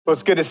Well,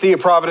 it's good to see you,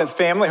 Providence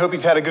family. Hope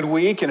you've had a good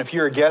week. And if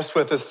you're a guest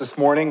with us this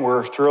morning,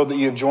 we're thrilled that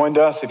you've joined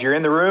us. If you're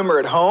in the room or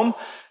at home,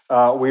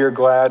 we are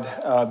glad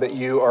that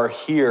you are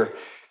here.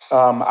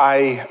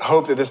 I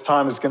hope that this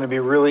time is going to be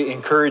really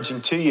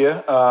encouraging to you.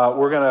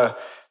 We're going to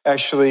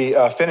actually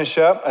finish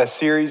up a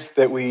series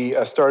that we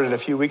started a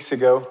few weeks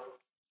ago.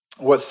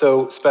 What's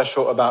so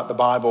special about the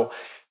Bible?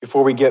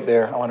 Before we get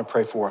there, I want to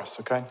pray for us,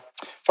 okay?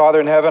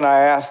 Father in heaven, I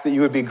ask that you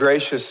would be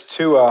gracious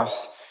to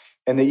us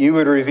and that you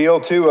would reveal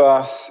to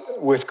us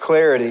with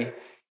clarity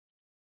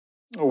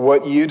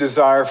what you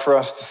desire for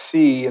us to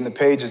see in the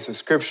pages of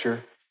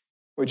Scripture.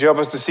 Would you help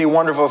us to see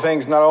wonderful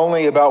things, not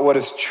only about what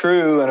is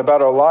true and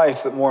about our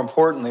life, but more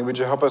importantly, would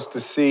you help us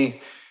to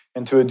see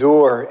and to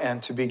adore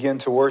and to begin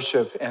to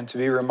worship and to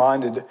be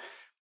reminded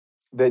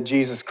that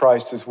Jesus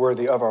Christ is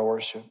worthy of our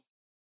worship.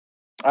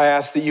 I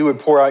ask that you would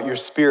pour out your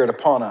Spirit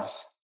upon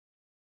us,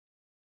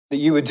 that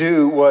you would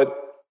do what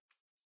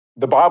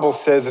the Bible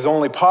says is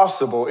only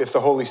possible if the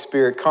Holy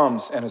Spirit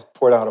comes and is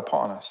poured out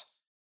upon us.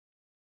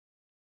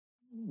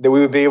 That we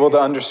would be able to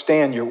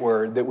understand your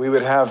word, that we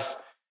would have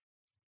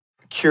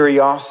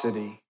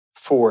curiosity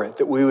for it,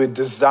 that we would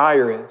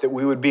desire it, that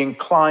we would be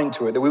inclined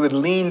to it, that we would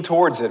lean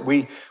towards it.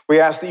 We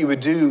ask that you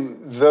would do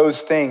those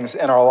things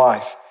in our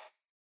life.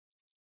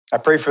 I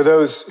pray for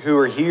those who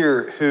are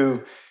here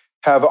who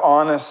have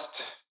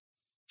honest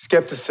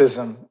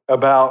skepticism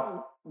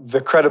about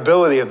the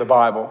credibility of the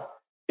Bible.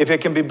 If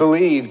it can be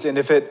believed and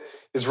if it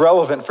is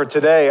relevant for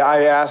today,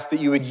 I ask that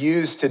you would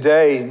use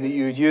today and that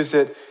you would use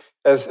it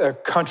as a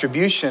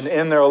contribution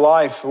in their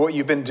life, what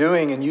you've been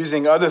doing and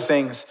using other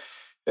things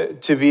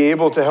to be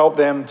able to help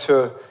them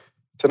to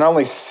not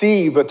only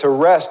see, but to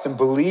rest and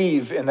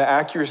believe in the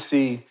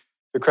accuracy,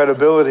 the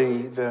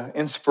credibility, the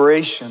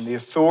inspiration, the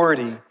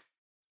authority,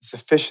 the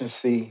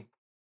sufficiency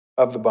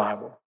of the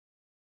Bible.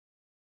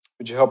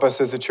 Would you help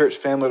us as a church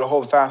family to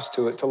hold fast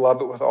to it, to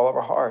love it with all of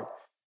our heart,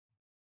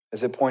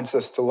 as it points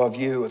us to love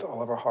you with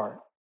all of our heart.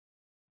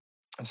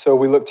 And so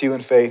we look to you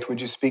in faith.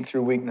 Would you speak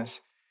through weakness?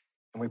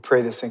 And we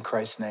pray this in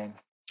Christ's name.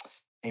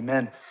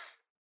 Amen.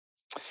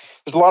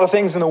 There's a lot of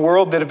things in the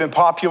world that have been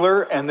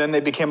popular and then they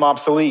became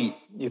obsolete.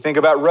 You think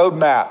about road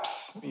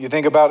maps. You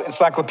think about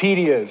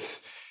encyclopedias,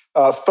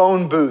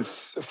 phone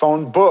booths,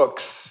 phone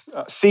books,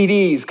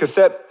 CDs,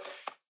 cassette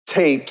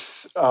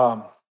tapes,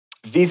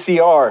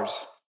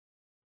 VCRs.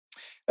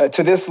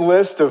 To this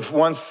list of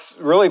once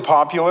really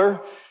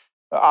popular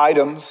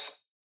items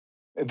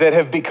that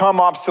have become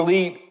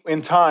obsolete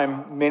in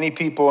time, many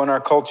people in our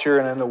culture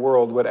and in the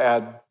world would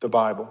add the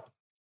Bible.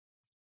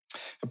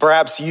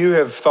 Perhaps you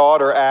have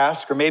thought or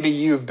asked, or maybe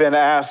you've been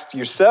asked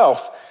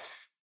yourself,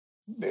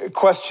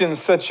 questions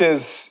such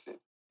as,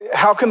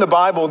 how can the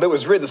Bible that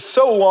was written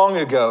so long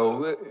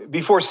ago,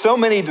 before so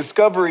many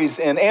discoveries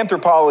in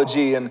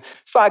anthropology and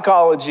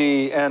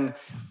psychology and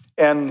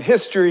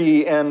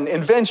history and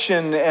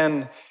invention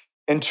and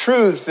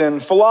truth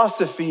and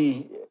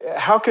philosophy,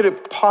 how could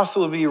it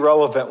possibly be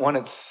relevant when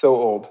it's so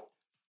old?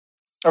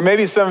 Or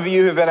maybe some of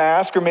you have been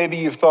asked, or maybe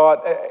you've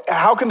thought,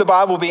 how can the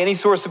Bible be any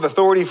source of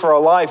authority for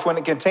our life when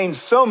it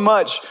contains so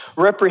much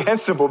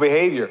reprehensible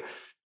behavior?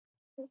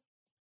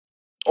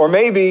 Or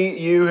maybe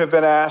you have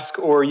been asked,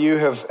 or you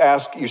have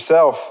asked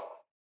yourself,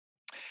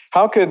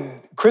 how could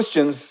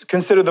Christians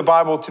consider the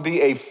Bible to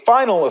be a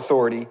final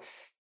authority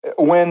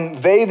when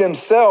they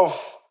themselves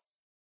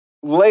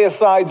lay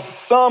aside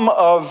some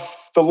of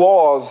the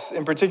laws,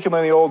 in particular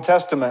in the Old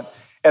Testament,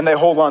 and they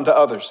hold on to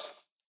others?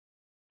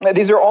 Now,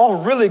 these are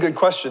all really good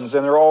questions,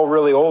 and they're all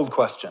really old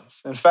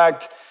questions. In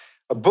fact,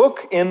 a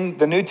book in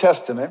the New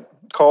Testament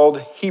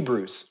called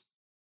Hebrews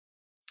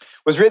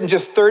was written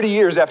just 30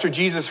 years after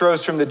Jesus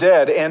rose from the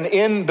dead. And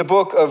in the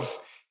book of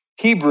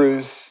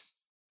Hebrews,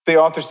 the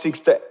author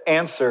seeks to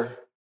answer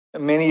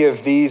many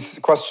of these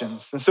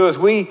questions. And so as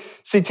we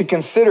seek to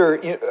consider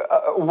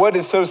what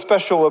is so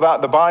special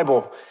about the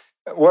Bible,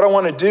 what I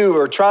want to do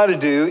or try to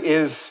do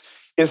is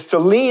to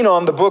lean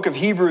on the book of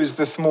Hebrews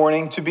this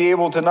morning to be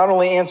able to not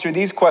only answer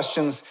these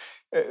questions,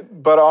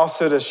 but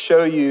also to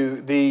show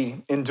you the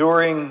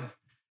enduring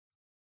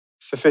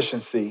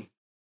sufficiency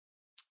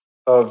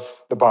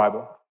of the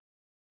Bible.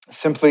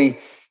 Simply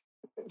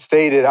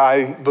stated,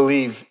 I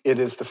believe it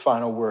is the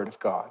final word of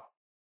God.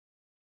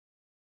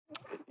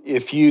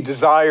 If you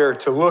desire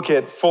to look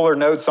at fuller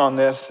notes on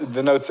this,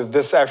 the notes of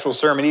this actual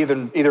sermon,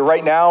 either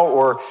right now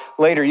or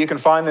later, you can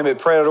find them at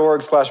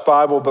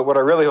pray.org/Bible. But what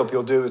I really hope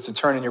you'll do is to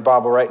turn in your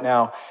Bible right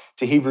now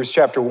to Hebrews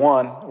chapter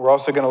 1. We're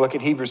also going to look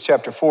at Hebrews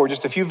chapter 4,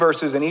 just a few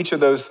verses in each of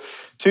those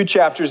two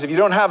chapters. If you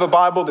don't have a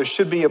Bible, there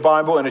should be a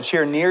Bible in a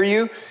chair near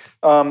you.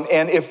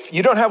 And if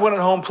you don't have one at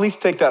home, please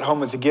take that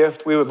home as a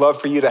gift. We would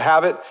love for you to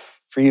have it,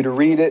 for you to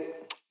read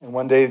it, and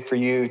one day for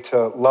you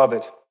to love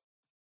it.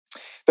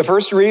 The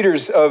first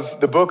readers of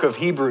the book of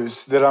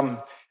Hebrews that I'm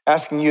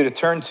asking you to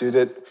turn to,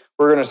 that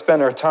we're going to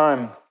spend our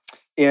time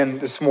in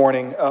this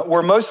morning,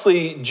 were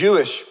mostly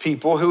Jewish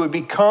people who would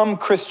become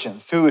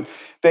Christians,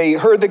 they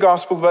heard the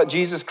gospel about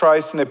Jesus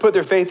Christ and they put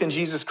their faith in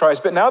Jesus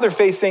Christ, but now they're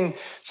facing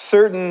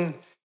certain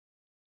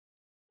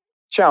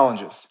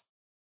challenges.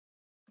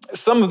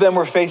 Some of them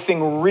were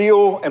facing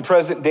real and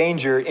present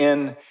danger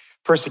in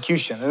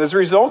persecution. And as a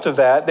result of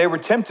that, they were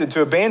tempted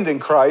to abandon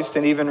Christ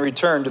and even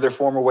return to their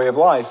former way of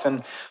life.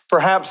 And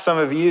perhaps some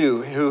of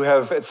you who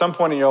have at some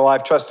point in your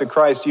life trusted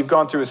Christ, you've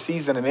gone through a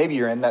season, and maybe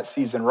you're in that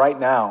season right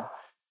now,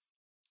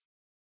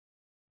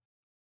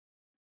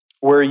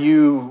 where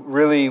you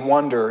really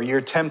wonder,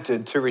 you're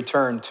tempted to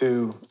return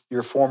to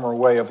your former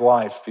way of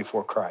life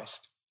before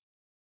Christ.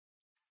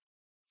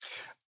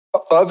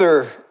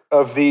 Other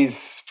of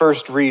these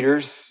first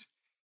readers,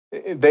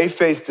 they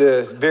faced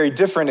a very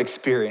different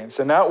experience,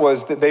 and that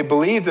was that they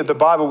believed that the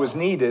Bible was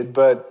needed,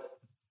 but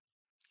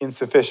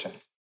insufficient.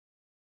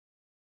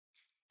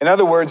 In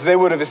other words, they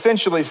would have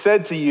essentially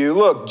said to you,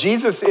 look,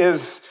 Jesus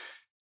is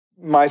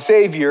my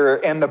Savior,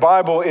 and the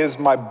Bible is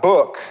my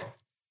book.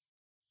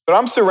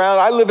 But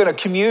I live in a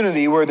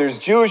community where there's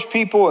Jewish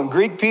people and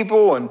Greek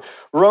people and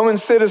Roman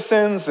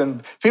citizens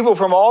and people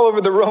from all over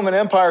the Roman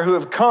Empire who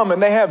have come,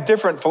 and they have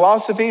different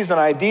philosophies and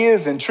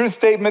ideas and truth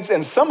statements,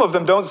 and some of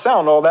them don't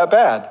sound all that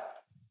bad.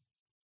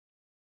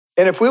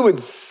 And if we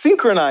would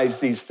synchronize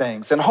these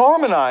things and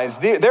harmonize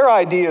their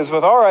ideas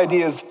with our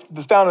ideas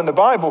that's found in the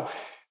Bible,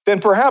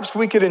 then perhaps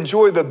we could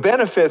enjoy the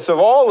benefits of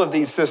all of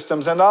these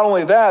systems, and not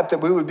only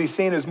that we would be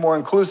seen as more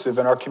inclusive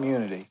in our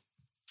community.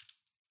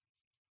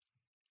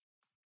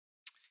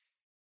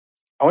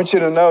 I want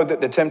you to know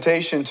that the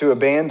temptation to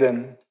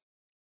abandon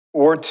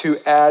or to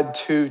add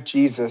to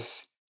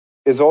Jesus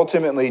is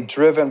ultimately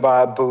driven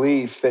by a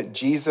belief that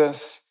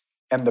Jesus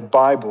and the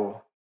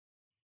Bible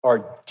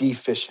are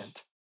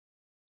deficient.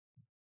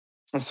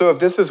 And so if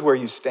this is where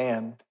you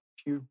stand,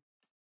 if you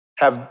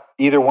have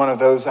either one of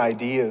those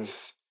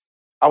ideas,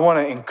 I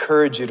want to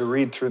encourage you to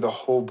read through the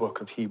whole book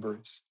of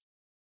Hebrews.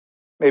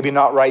 Maybe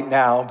not right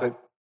now,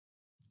 but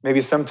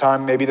maybe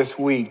sometime, maybe this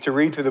week, to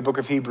read through the book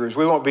of Hebrews.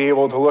 We won't be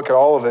able to look at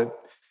all of it,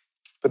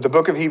 but the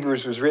book of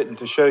Hebrews was written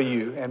to show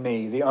you and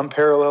me the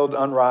unparalleled,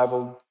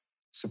 unrivaled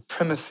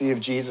supremacy of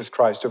Jesus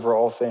Christ over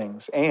all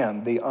things,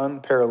 and the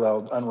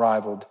unparalleled,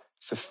 unrivaled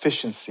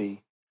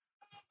sufficiency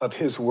of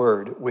his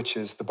word, which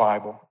is the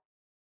Bible.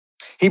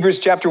 Hebrews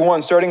chapter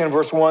 1, starting in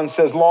verse 1,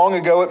 says, long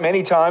ago at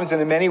many times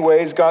and in many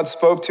ways God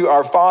spoke to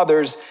our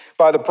fathers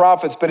by the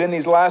prophets, but in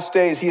these last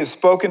days he has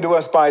spoken to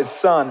us by his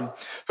Son,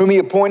 whom he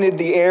appointed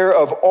the heir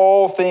of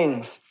all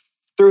things,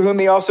 through whom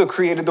he also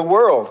created the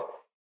world.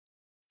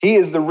 He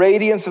is the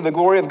radiance of the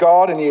glory of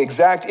God and the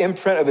exact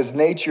imprint of his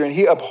nature, and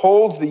he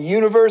upholds the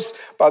universe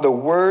by the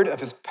word of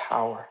his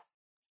power.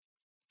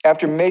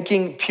 After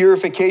making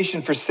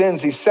purification for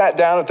sins, he sat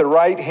down at the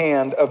right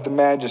hand of the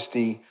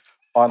majesty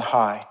on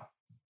high.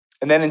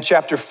 And then in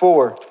chapter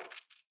 4,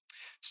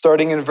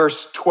 starting in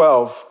verse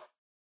 12,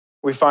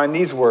 we find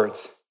these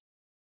words.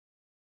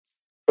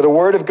 For the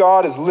word of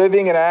God is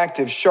living and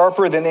active,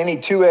 sharper than any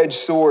two-edged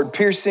sword,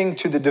 piercing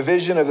to the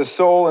division of the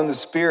soul and the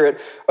spirit,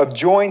 of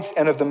joints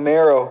and of the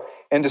marrow,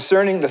 and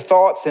discerning the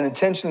thoughts and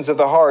intentions of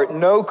the heart.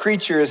 No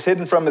creature is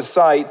hidden from his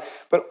sight,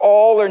 but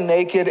all are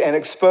naked and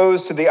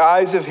exposed to the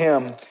eyes of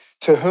him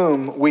to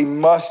whom we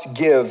must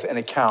give an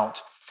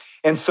account.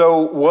 And so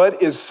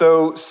what is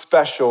so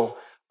special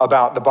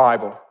about the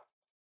Bible?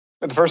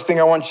 The first thing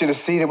I want you to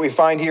see that we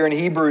find here in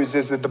Hebrews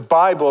is that the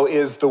Bible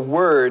is the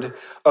word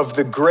of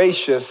the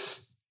gracious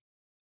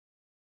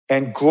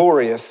and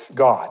glorious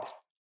God.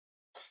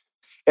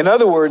 In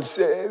other words,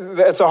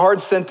 that's a hard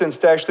sentence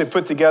to actually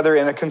put together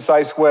in a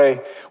concise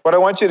way. What I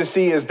want you to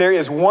see is there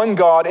is one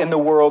God in the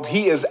world.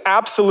 He is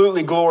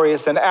absolutely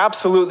glorious and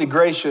absolutely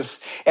gracious,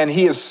 and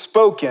he has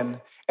spoken,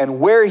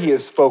 and where he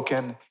has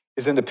spoken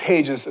is in the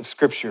pages of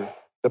Scripture,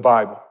 the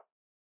Bible.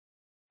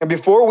 And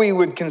before we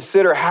would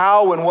consider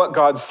how and what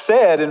God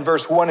said in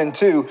verse 1 and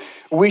 2,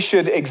 we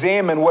should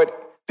examine what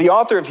the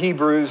author of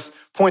Hebrews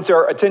points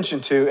our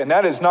attention to, and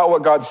that is not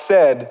what God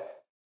said,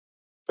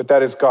 but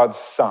that is God's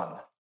Son.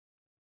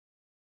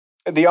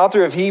 The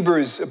author of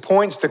Hebrews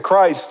points to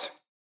Christ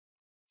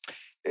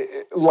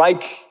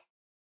like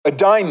a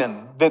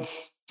diamond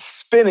that's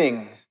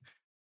spinning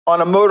on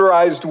a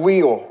motorized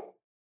wheel.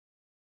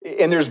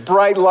 And there's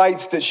bright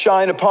lights that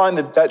shine upon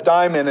that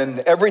diamond, and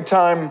every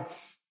time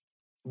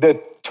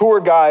the tour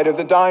guide of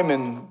the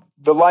diamond,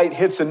 the light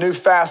hits a new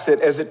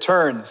facet as it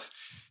turns.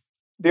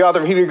 The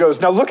author of Hebrews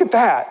goes, now look at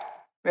that.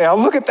 Now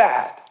look at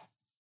that.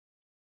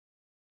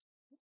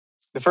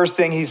 The first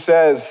thing he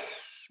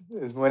says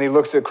is when he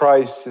looks at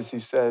Christ, as he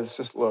says,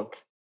 just look.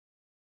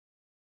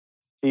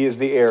 He is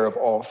the heir of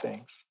all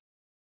things.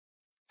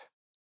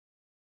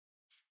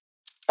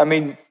 I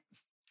mean,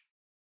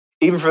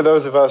 even for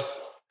those of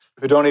us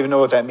who don't even know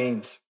what that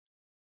means,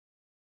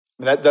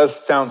 that does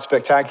sound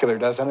spectacular,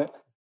 doesn't it?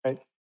 Right?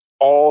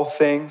 All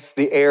things,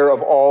 the heir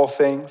of all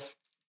things.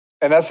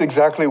 And that's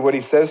exactly what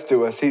he says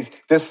to us. He's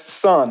this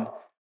Son,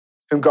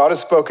 whom God has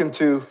spoken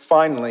to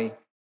finally,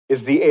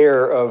 is the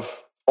heir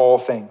of all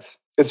things.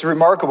 It's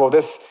remarkable.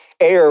 This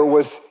heir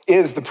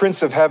is the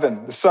Prince of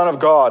Heaven, the Son of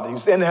God.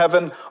 He's in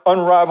heaven,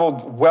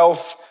 unrivaled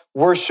wealth,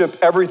 worship,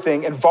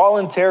 everything. And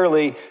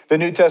voluntarily, the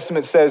New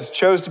Testament says,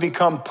 chose to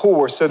become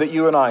poor so that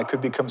you and I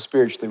could become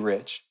spiritually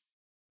rich.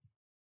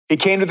 He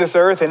came to this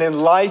earth, and in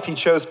life, he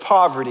chose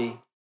poverty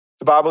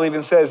The Bible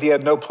even says he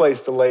had no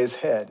place to lay his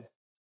head.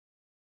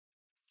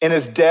 In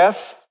his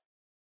death,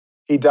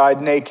 he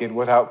died naked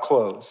without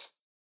clothes.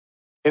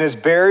 In his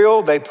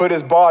burial, they put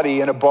his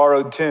body in a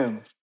borrowed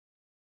tomb.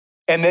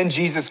 And then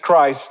Jesus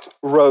Christ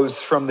rose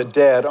from the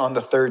dead on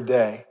the third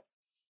day.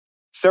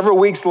 Several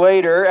weeks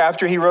later,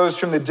 after he rose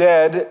from the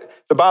dead,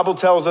 the Bible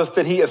tells us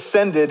that he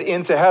ascended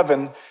into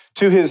heaven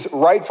to his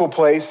rightful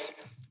place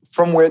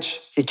from which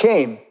he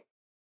came.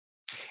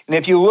 And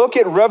if you look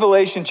at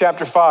Revelation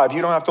chapter 5,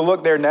 you don't have to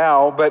look there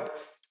now, but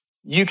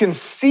you can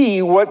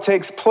see what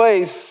takes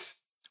place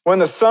when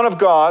the Son of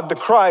God, the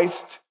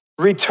Christ,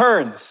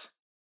 returns.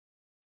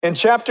 In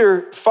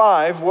chapter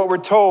 5, what we're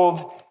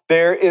told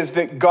there is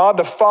that God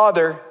the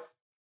Father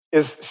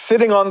is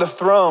sitting on the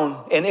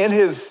throne, and in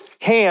his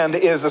hand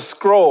is a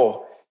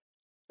scroll.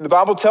 The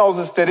Bible tells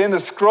us that in the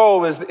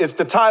scroll is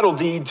the title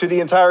deed to the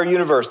entire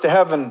universe, to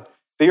heaven,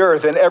 the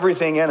earth, and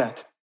everything in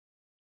it.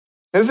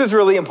 This is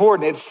really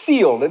important. It's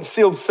sealed. It's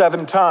sealed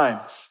 7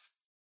 times.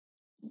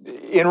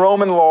 In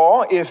Roman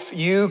law, if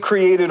you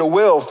created a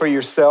will for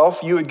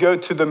yourself, you would go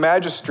to the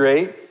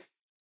magistrate,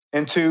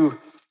 and to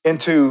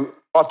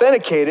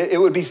authenticate it, it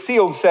would be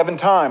sealed 7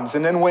 times.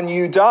 And then when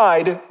you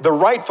died, the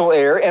rightful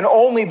heir, and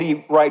only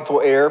the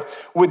rightful heir,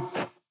 would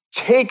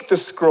take the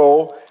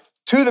scroll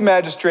to the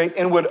magistrate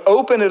and would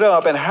open it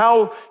up. And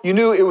how you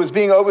knew it was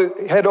being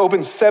open, had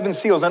opened 7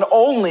 seals, and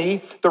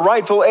only the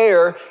rightful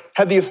heir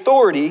had the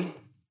authority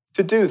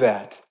to do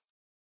that.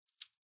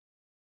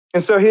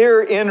 And so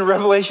here in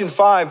Revelation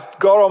 5,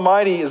 God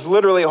Almighty is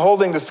literally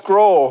holding the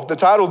scroll, the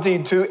title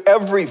deed to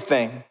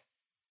everything.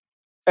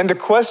 And the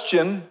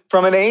question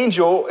from an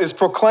angel is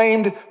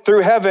proclaimed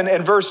through heaven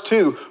in verse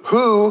 2.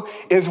 Who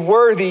is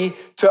worthy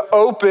to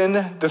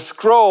open the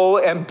scroll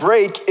and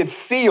break its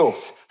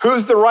seals?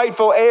 Who's the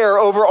rightful heir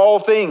over all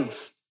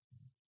things?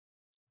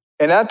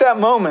 And at that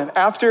moment,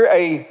 after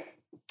a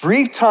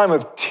brief time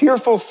of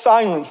tearful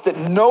silence that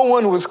no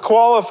one was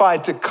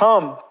qualified to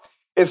come,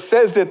 it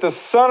says that the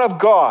Son of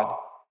God,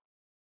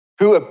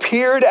 who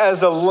appeared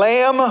as a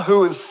lamb who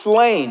was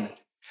slain.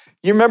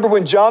 You remember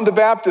when John the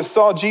Baptist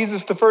saw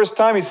Jesus the first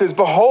time, he says,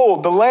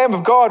 "Behold, the Lamb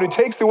of God who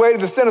takes away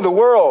the sin of the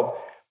world."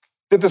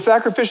 That the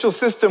sacrificial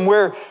system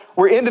where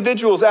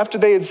individuals, after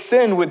they had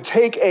sinned, would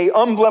take a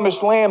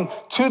unblemished lamb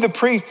to the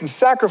priest and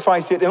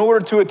sacrifice it in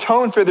order to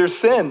atone for their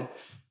sin.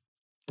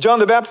 John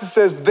the Baptist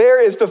says,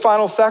 there is the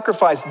final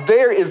sacrifice.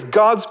 There is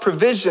God's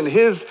provision,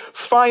 his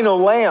final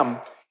lamb.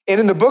 And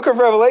in the book of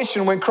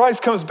Revelation, when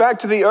Christ comes back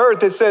to the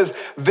earth, it says,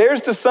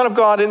 there's the Son of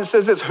God. And it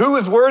says this, who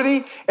is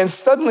worthy? And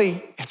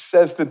suddenly it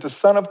says that the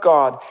Son of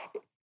God,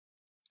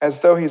 as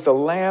though he's a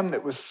lamb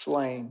that was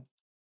slain,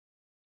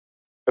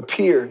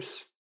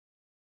 appears,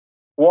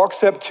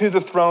 walks up to the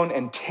throne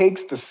and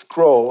takes the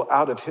scroll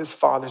out of his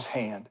Father's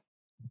hand.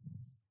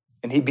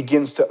 And he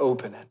begins to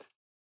open it.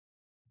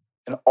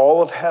 And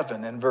all of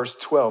heaven, in verse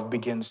 12,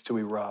 begins to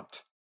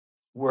erupt.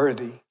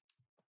 Worthy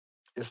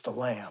is the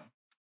Lamb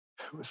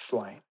who was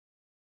slain.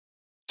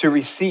 To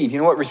receive. You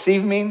know what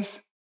receive means?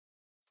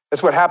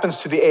 That's what happens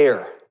to the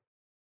heir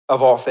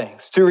of all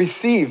things. To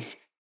receive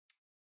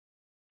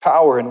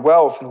power and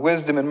wealth and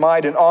wisdom and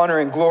might and honor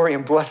and glory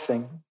and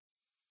blessing.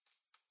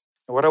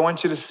 And what I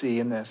want you to see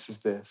in this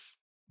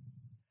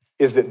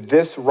is that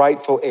this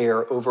rightful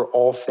heir over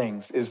all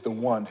things is the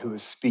one who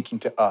is speaking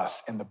to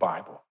us in the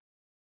Bible.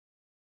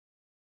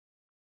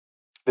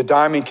 The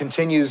diamond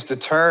continues to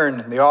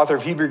turn. The author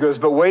of Hebrews goes,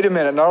 but wait a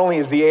minute, not only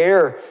is the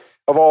heir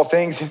of all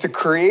things, he's the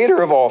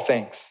creator of all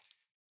things.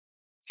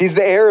 He's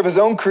the heir of his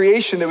own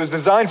creation that was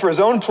designed for his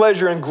own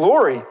pleasure and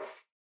glory.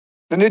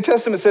 The New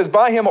Testament says,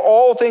 by him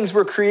all things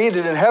were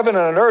created in heaven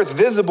and on earth,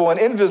 visible and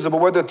invisible,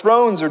 whether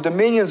thrones or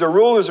dominions or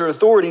rulers or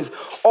authorities,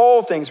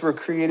 all things were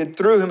created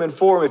through him and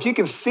for him. If you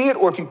can see it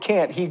or if you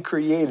can't, he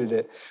created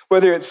it.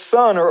 Whether it's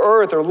sun or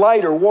earth or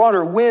light or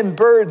water, wind,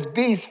 birds,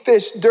 beasts,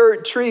 fish,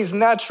 dirt, trees,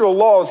 natural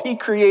laws, he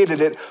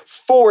created it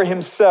for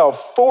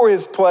himself, for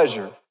his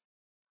pleasure.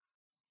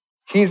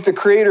 He's the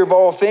creator of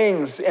all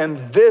things,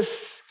 and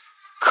this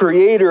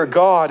creator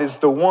God is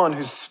the one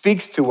who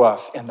speaks to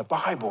us in the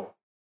Bible.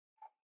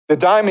 The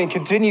diamond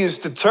continues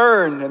to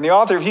turn, and the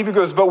author of Hebrews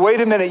goes, but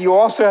wait a minute, you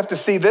also have to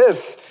see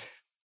this,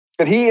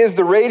 that he is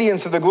the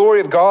radiance of the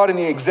glory of God and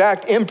the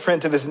exact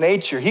imprint of his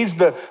nature. He's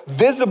the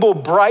visible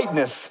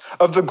brightness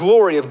of the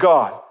glory of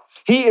God.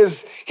 He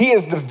is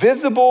the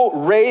visible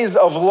rays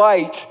of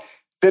light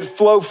that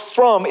flow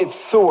from its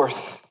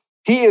source.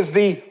 He is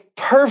the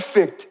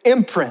perfect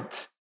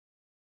imprint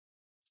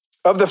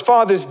of the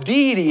Father's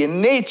deity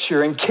and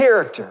nature and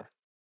character.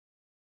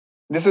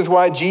 This is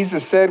why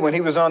Jesus said when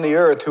he was on the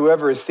earth,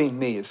 whoever has seen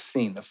me has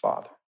seen the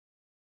Father.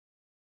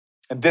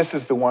 And this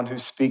is the one who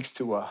speaks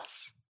to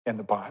us in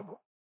the Bible.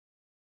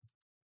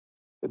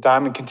 The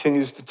diamond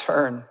continues to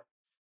turn.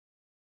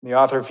 The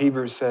author of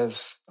Hebrews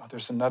says,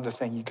 there's another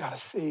thing you got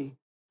to see.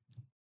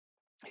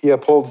 He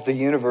upholds the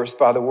universe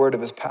by the word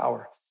of his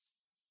power.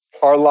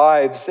 Our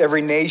lives,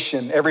 every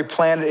nation, every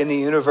planet in the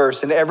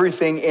universe, and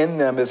everything in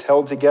them is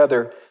held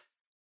together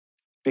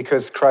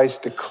because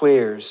Christ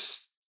declares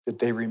that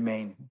they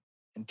remain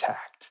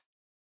intact.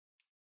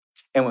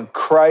 And when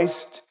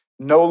Christ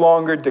no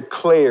longer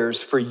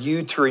declares for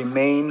you to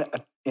remain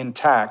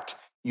intact,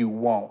 you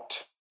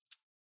won't.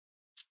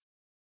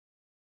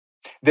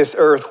 This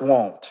earth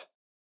won't.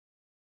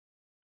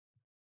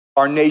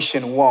 Our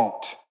nation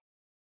won't.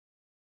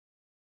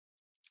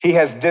 He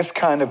has this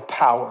kind of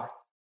power,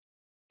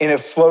 and it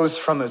flows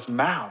from his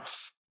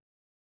mouth.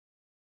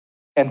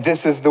 And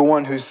this is the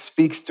one who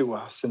speaks to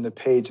us in the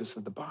pages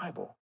of the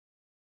Bible.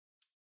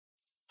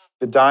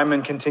 The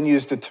diamond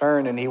continues to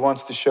turn, and he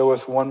wants to show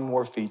us one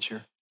more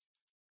feature,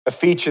 a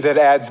feature that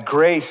adds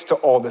grace to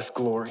all this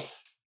glory.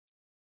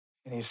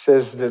 And he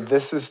says that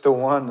this is the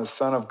one, the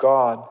Son of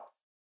God,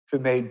 who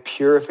made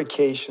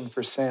purification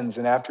for sins.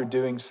 And after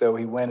doing so,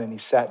 he went and he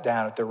sat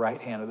down at the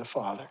right hand of the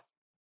Father.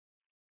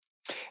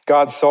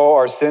 God saw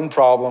our sin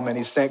problem, and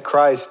he sent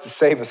Christ to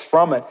save us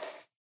from it.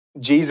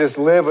 Jesus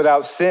lived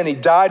without sin. He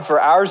died for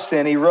our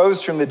sin. He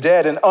rose from the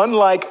dead. And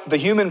unlike the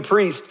human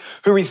priest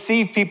who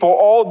received people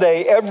all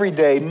day, every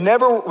day,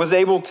 never was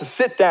able to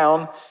sit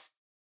down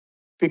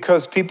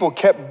because people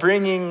kept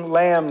bringing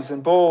lambs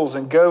and bulls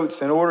and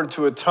goats in order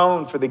to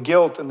atone for the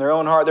guilt in their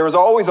own heart. There was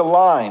always a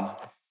line.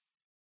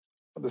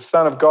 The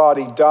Son of God,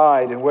 he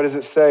died. And what does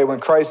it say?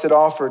 When Christ had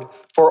offered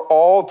for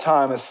all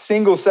time a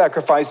single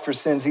sacrifice for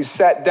sins, he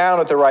sat down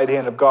at the right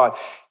hand of God.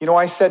 You know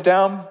why he sat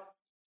down?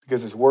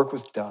 Because his work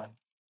was done.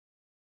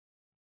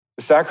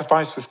 The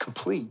sacrifice was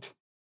complete.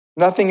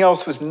 Nothing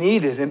else was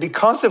needed. And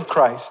because of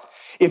Christ,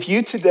 if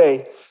you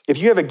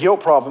have a guilt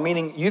problem,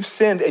 meaning you've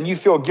sinned and you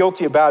feel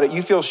guilty about it,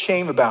 you feel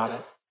shame about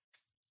it,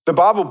 the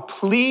Bible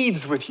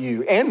pleads with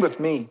you and with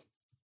me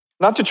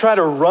not to try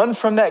to run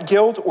from that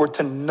guilt or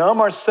to numb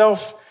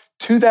ourselves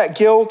to that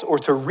guilt or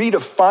to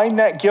redefine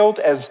that guilt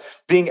as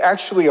being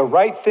actually a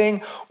right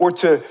thing or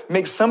to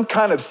make some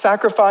kind of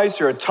sacrifice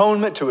or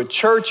atonement to a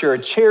church or a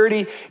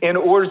charity in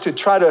order to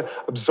try to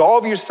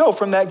absolve yourself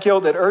from that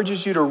guilt. That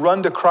urges you to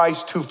run to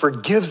Christ who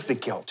forgives the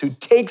guilt, who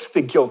takes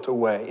the guilt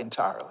away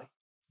entirely.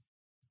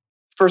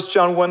 1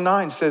 John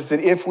 1:9 says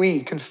that if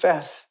we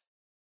confess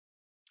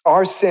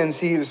our sins,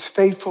 he is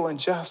faithful and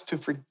just to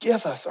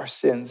forgive us our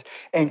sins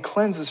and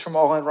cleanse us from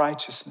all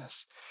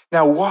unrighteousness.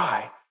 Now,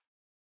 why?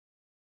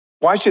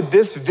 Why should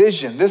this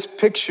vision, this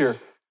picture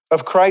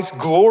of Christ's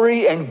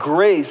glory and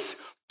grace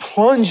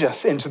plunge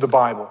us into the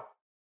Bible?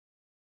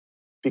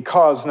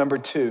 Because, number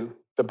two,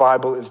 the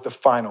Bible is the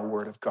final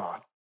word of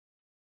God.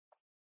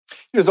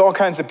 There's all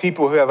kinds of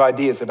people who have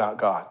ideas about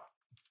God.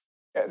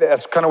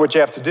 That's kind of what you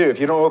have to do. If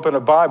you don't open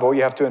a Bible,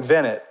 you have to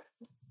invent it.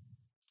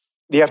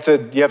 You have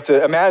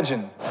to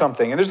imagine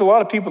something. And there's a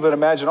lot of people that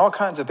imagine all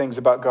kinds of things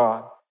about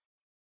God.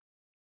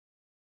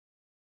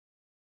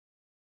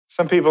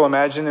 Some people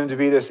imagine him to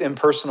be this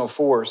impersonal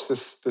force,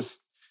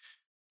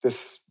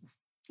 this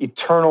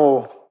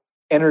eternal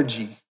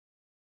energy.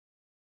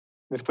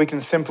 That if we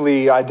can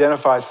simply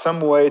identify some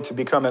way to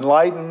become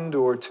enlightened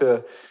or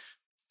to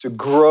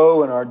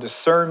grow in our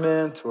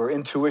discernment or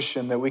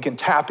intuition, that we can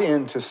tap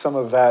into some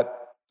of that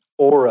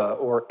aura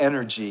or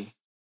energy.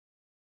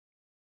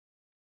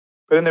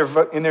 But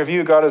in their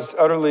view, God is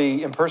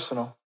utterly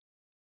impersonal.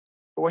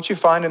 But what you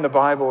find in the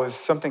Bible is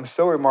something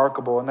so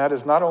remarkable, and that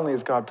is not only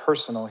is God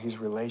personal, he's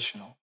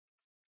relational.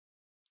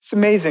 It's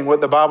amazing what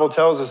the Bible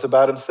tells us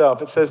about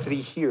himself. It says that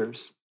he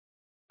hears.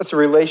 That's a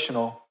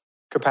relational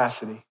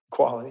capacity,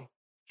 quality.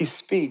 He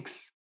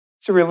speaks.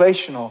 It's a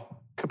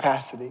relational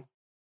capacity.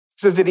 It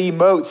says that he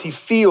emotes, he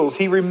feels,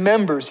 he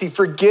remembers, he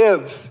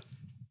forgives,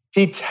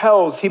 he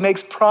tells, he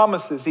makes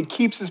promises, he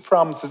keeps his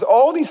promises.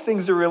 All these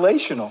things are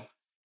relational.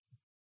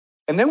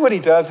 And then what he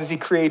does is he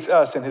creates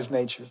us in his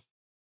nature.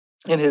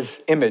 In his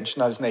image,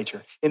 not his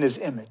nature, in his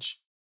image.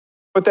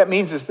 What that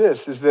means is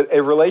this, is that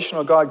a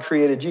relational God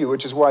created you,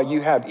 which is why you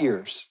have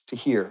ears to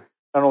hear,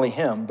 not only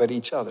him, but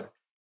each other.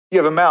 You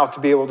have a mouth to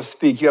be able to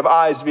speak. You have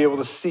eyes to be able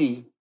to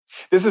see.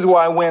 This is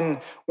why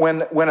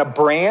when a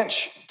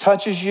branch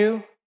touches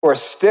you, or a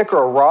stick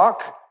or a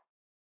rock,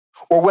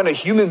 or when a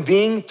human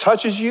being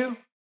touches you,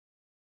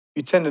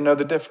 you tend to know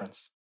the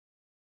difference.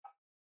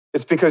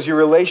 It's because you're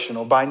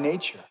relational by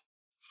nature.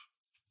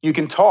 You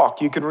can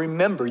talk, you can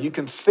remember, you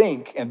can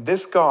think, and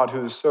this God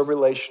who is so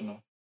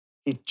relational,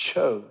 he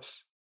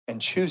chose and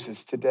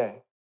chooses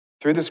today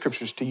through the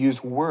scriptures to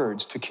use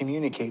words to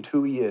communicate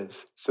who he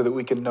is so that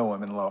we can know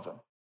him and love him.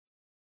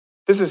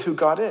 This is who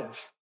God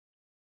is.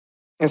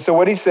 And so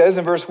what he says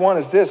in verse 1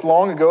 is this: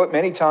 long ago, at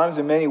many times,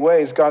 in many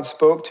ways, God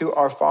spoke to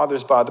our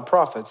fathers by the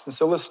prophets. And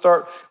so let's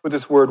start with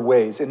this word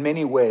ways, in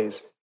many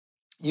ways.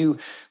 You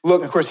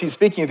look, of course, he's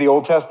speaking of the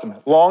Old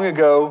Testament. Long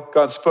ago,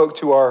 God spoke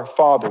to our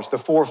fathers, the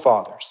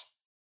forefathers,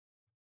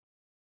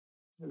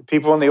 the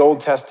people in the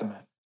Old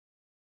Testament.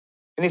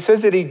 And he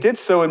says that he did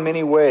so in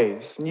many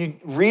ways. And you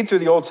read through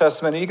the Old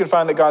Testament, and you can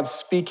find that God's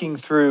speaking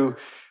through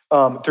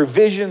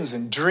visions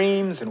and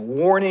dreams and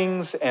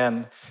warnings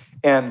and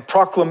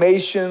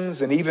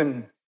proclamations and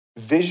even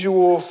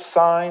visual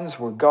signs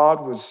where God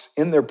was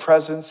in their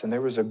presence and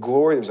there was a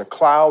glory, there was a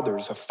cloud, there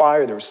was a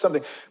fire, there was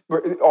something.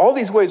 All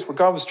these ways where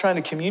God was trying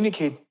to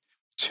communicate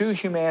to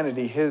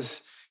humanity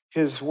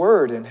his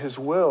word and his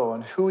will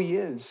and who he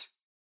is.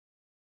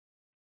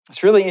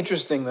 It's really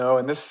interesting, though,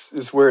 and this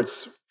is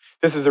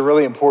a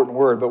really important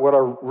word, but what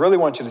I really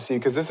want you to see,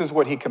 because this is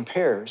what he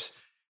compares,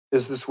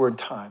 is this word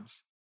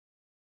times.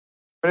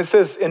 When it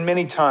says in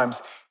many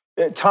times,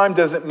 time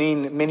doesn't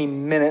mean many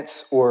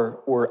minutes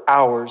or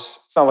hours.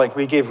 It's not like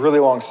we gave really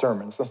long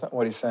sermons. That's not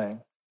what he's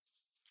saying.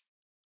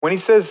 When he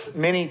says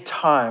many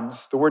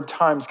times, the word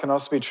times can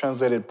also be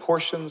translated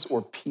portions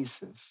or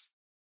pieces.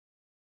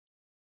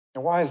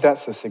 Now, why is that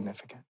so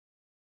significant?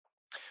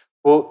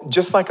 Well,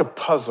 just like a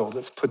puzzle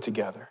that's put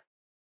together,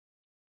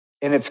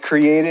 and it's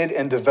created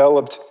and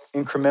developed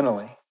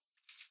incrementally,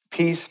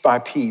 piece by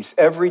piece,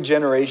 every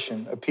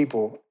generation of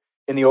people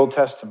in the Old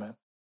Testament,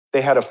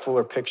 they had a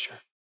fuller picture.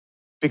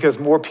 Because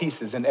more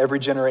pieces in every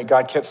generation,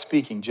 God kept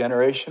speaking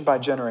generation by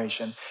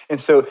generation.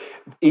 And so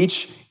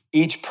each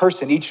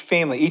person, each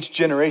family, each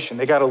generation,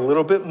 they got a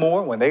little bit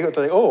more when they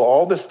go,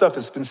 all this stuff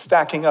has been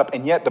stacking up,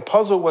 and yet the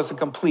puzzle wasn't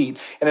complete.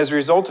 And as a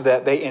result of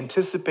that, they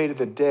anticipated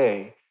the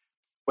day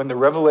when the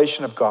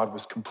revelation of God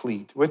was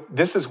complete.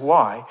 This is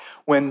why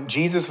when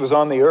Jesus was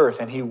on the earth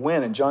and he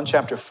went in John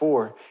chapter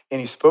 4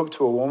 and he spoke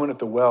to a woman at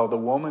the well, the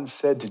woman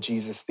said to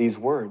Jesus these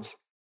words.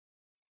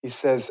 He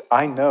says,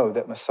 I know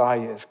that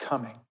Messiah is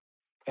coming.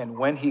 And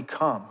when he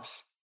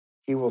comes,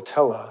 he will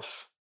tell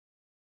us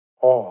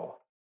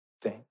all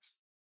things.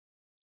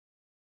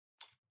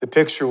 The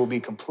picture will be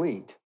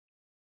complete.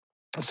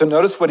 So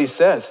notice what he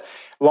says.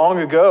 Long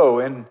ago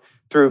and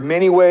through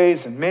many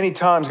ways and many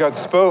times, God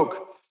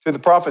spoke through the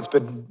prophets.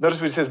 But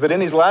notice what he says, but in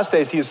these last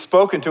days, he has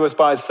spoken to us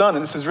by his son.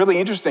 And this is really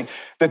interesting.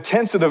 The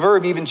tense of the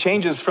verb even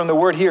changes from the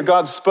word here,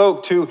 God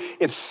spoke, to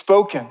it's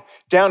spoken.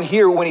 Down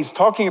here, when he's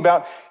talking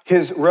about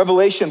his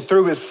revelation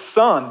through his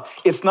son,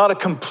 it's not a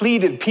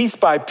completed piece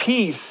by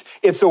piece.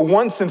 It's a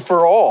once and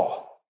for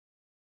all.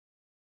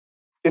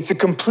 It's a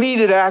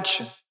completed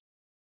action.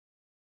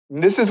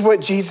 And this is what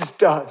Jesus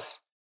does.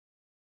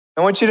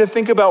 I want you to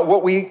think about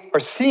what we are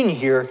seeing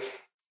here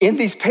in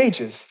these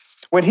pages.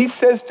 When he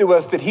says to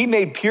us that he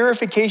made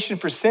purification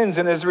for sins,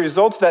 and as a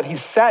result of that, he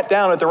sat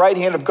down at the right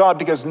hand of God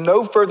because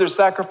no further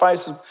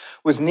sacrifice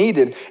was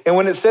needed. And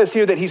when it says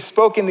here that he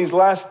spoke in these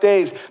last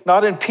days,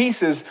 not in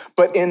pieces,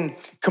 but in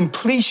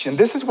completion,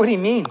 this is what he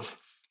means.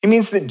 He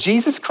means that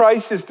Jesus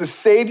Christ is the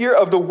Savior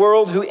of the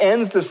world who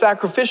ends the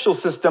sacrificial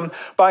system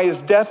by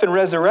his death and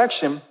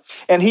resurrection.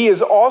 And he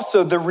is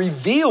also the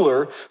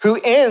revealer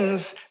who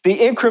ends the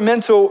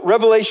incremental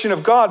revelation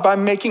of God by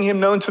making him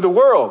known to the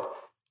world.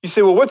 You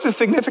say, well, what's the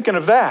significance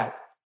of that?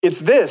 It's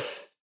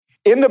this.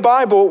 In the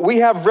Bible, we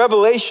have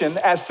revelation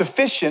as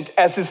sufficient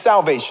as his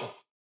salvation.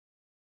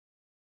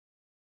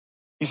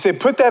 You say,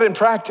 put that in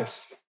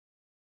practice.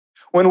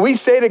 When we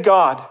say to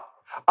God,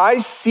 I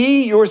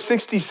see your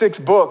 66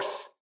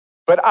 books,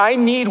 but I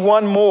need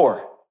one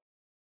more.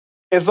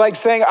 It's like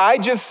saying, I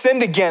just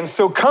sinned again,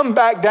 so come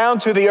back down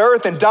to the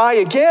earth and die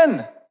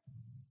again.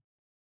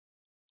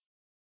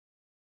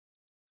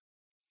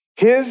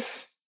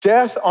 His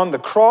death on the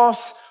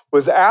cross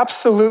was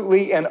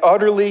absolutely and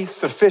utterly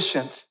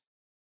sufficient.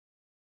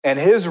 And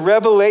his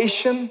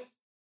revelation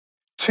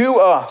to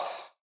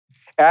us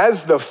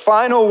as the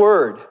final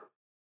word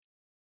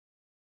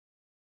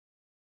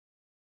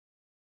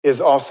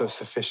is also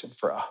sufficient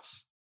for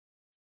us.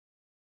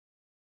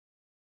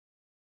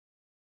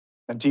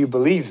 And do you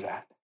believe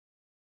that?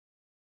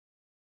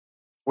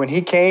 When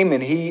he came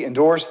and he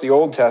endorsed the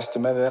Old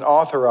Testament and then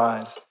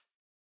authorized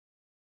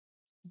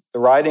the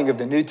writing of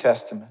the New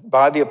Testament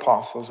by the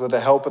apostles with the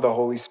help of the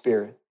Holy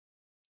Spirit,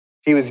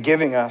 he was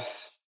giving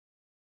us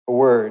a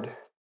word,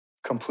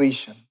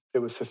 completion,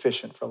 that was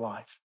sufficient for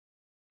life.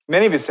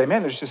 Many of us say,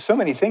 man, there's just so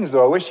many things,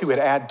 though, I wish he would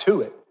add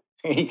to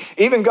it.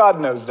 Even God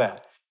knows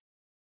that.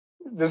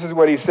 This is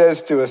what he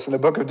says to us in the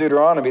book of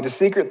Deuteronomy. The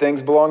secret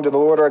things belong to the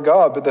Lord our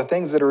God, but the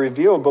things that are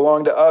revealed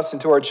belong to us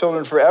and to our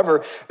children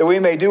forever, that we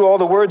may do all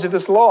the words of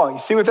this law. You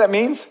see what that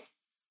means?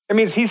 It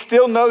means he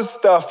still knows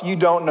stuff you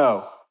don't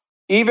know,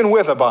 even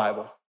with a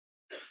Bible.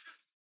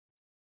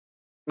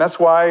 And that's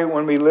why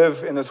when we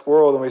live in this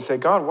world and we say,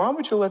 God, why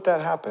would you let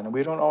that happen? And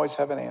we don't always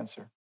have an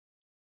answer.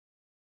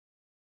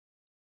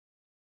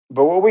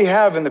 But what we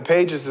have in the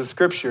pages of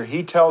Scripture,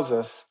 he tells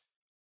us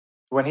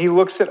when he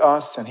looks at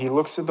us and he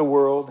looks at the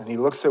world and he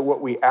looks at what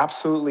we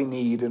absolutely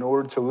need in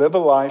order to live a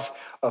life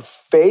of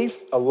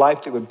faith, a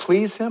life that would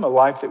please him, a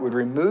life that would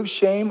remove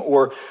shame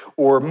or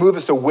move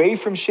us away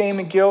from shame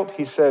and guilt,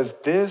 he says,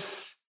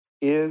 this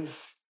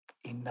is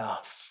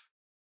enough.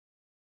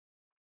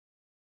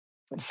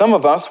 And some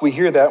of us, we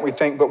hear that and we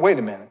think, but wait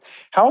a minute,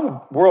 how in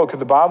the world could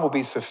the Bible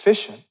be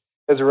sufficient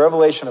as a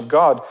revelation of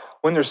God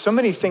when there's so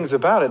many things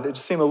about it that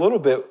just seem a little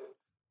bit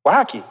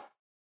wacky?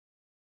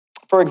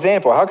 For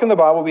example, how can the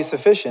Bible be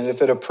sufficient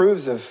if it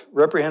approves of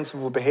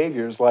reprehensible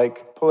behaviors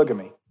like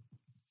polygamy?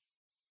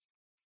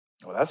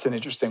 Well, that's an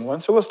interesting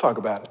one, so let's talk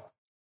about it.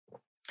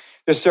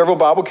 There's several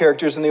Bible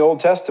characters in the Old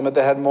Testament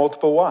that had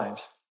multiple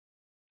wives.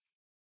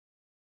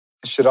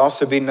 It should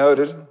also be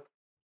noted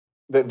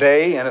that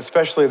they, and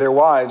especially their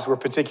wives, were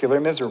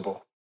particularly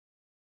miserable.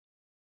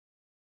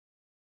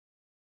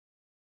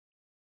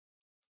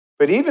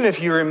 But even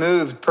if you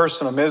remove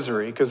personal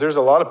misery, because there's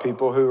a lot of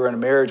people who are in a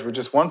marriage with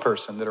just one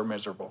person that are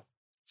miserable.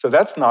 So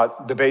that's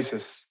not the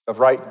basis of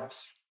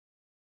rightness.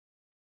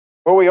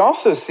 What we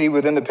also see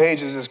within the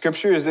pages of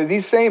Scripture is that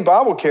these same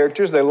Bible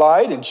characters, they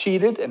lied and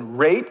cheated and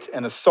raped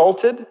and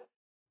assaulted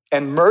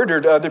and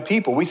murdered other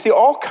people. We see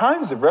all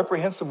kinds of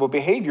reprehensible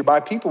behavior by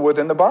people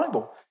within the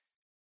Bible.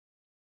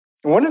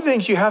 And one of the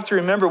things you have to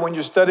remember when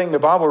you're studying the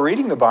Bible,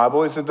 reading the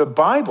Bible, is that the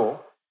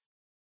Bible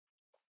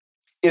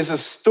is a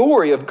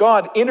story of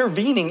God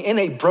intervening in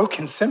a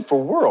broken,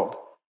 sinful world.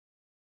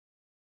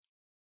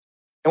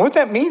 And what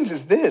that means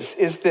is this,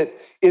 is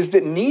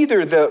that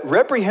neither the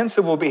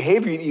reprehensible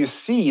behavior that you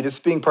see that's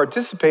being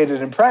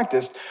participated and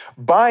practiced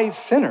by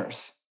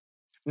sinners,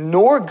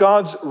 nor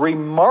God's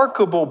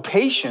remarkable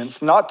patience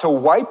not to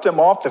wipe them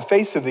off the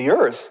face of the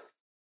earth,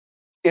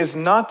 is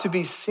not to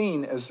be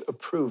seen as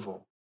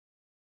approval.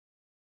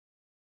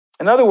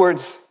 In other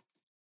words,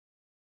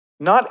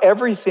 not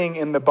everything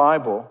in the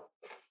Bible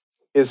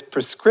is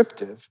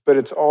prescriptive, but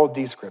it's all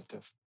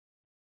descriptive.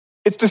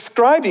 It's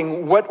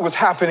describing what was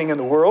happening in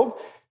the world,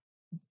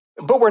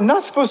 but we're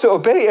not supposed to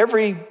obey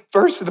every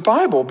verse of the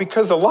Bible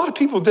because a lot of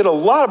people did a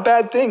lot of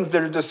bad things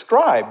that are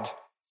described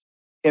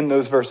in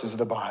those verses of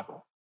the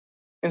Bible.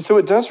 And so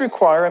it does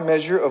require a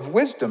measure of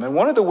wisdom. And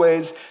one of the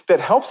ways that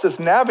helps us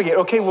navigate,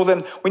 okay, well then,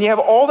 when you have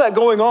all that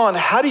going on,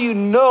 how do you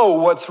know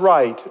what's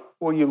right?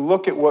 Well, you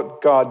look at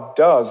what God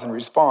does and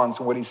responds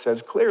and what he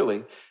says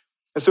clearly.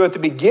 And so at the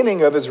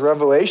beginning of his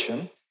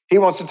revelation, he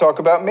wants to talk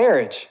about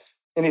marriage.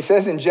 And he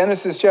says in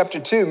Genesis chapter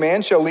 2,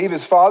 man shall leave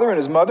his father and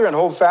his mother and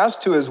hold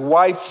fast to his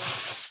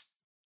wife.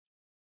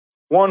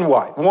 One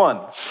wife,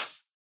 one.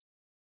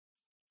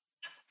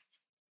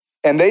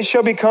 And they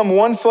shall become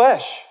one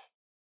flesh.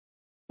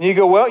 And you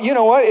go, well, you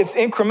know what? It's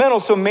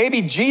incremental. So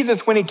maybe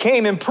Jesus, when he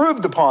came,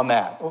 improved upon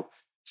that.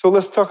 So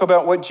let's talk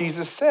about what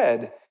Jesus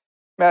said.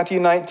 Matthew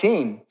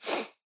 19,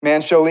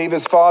 man shall leave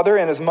his father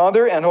and his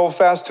mother and hold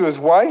fast to his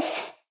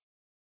wife,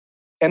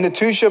 and the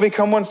two shall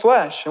become one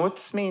flesh. And what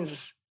this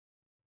means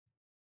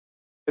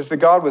is that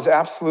God was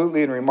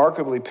absolutely and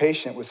remarkably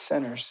patient with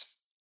sinners,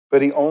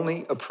 but he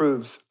only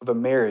approves of a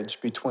marriage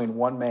between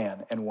one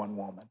man and one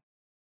woman.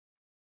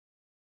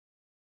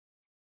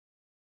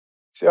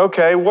 Say,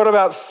 okay, what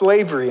about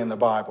slavery in the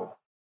Bible?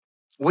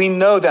 We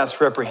know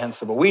that's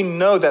reprehensible. We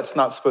know that's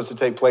not supposed to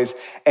take place,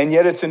 and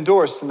yet it's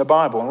endorsed in the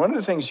Bible. And one of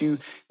the things you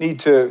need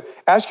to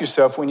ask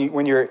yourself when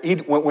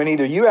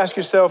either you ask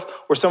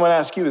yourself or someone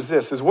asks you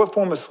is what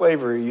form of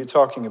slavery are you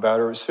talking about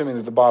or assuming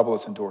that the Bible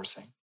is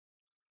endorsing?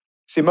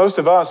 See, most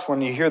of us,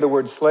 when you hear the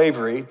word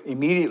slavery,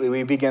 immediately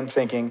we begin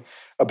thinking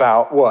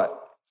about what?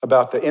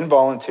 About the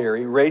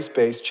involuntary,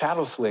 race-based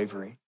chattel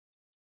slavery,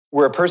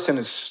 where a person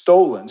is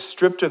stolen,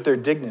 stripped of their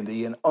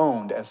dignity, and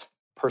owned as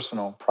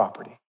personal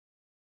property.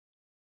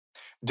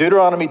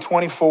 Deuteronomy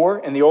 24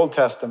 in the Old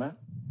Testament,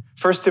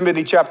 1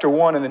 Timothy chapter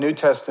 1 in the New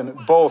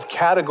Testament, both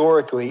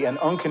categorically and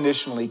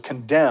unconditionally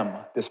condemn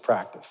this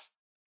practice.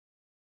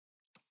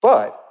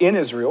 But in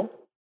Israel,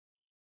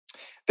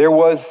 there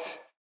was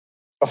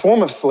a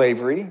form of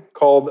slavery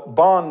called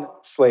bond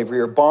slavery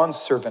or bond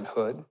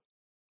servanthood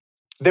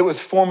that was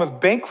a form of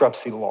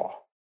bankruptcy law.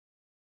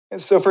 And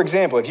so, for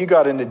example, if you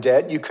got into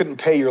debt, you couldn't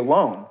pay your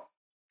loan,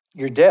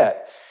 your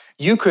debt.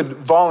 You could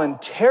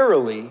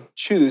voluntarily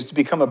choose to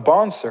become a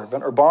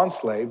bondservant or bond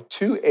slave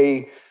to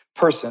a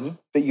person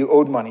that you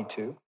owed money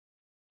to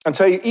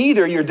until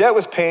either your debt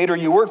was paid or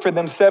you worked for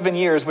them 7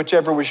 years,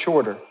 whichever was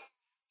shorter.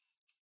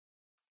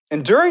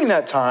 And during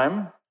that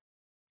time,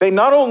 they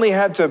not only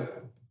had to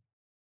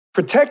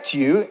protect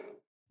you,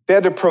 they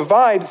had to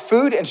provide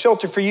food and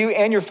shelter for you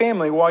and your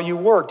family while you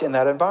worked in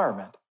that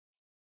environment.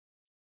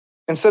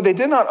 And so they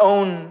did not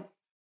own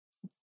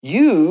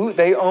you,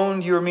 they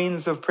owned your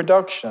means of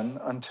production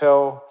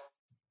until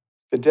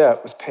the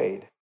debt was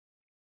paid.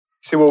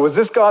 You say, well, was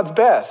this God's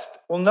best?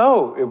 Well,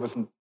 no, it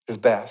wasn't his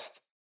best.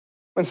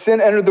 When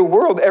sin entered the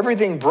world,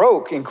 everything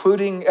broke,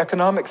 including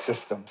economic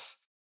systems.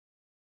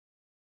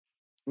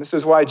 And this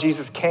is why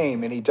Jesus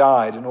came and he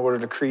died in order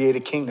to create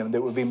a kingdom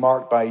that would be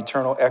marked by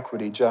eternal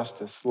equity,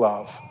 justice,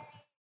 love,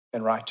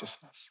 and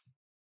righteousness.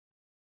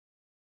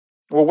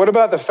 Well, what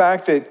about the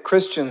fact that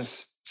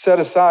Christians set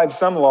aside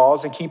some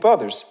laws and keep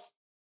others?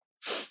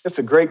 That's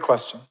a great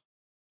question.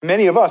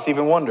 Many of us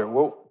even wonder,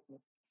 well,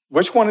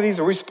 which one of these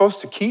are we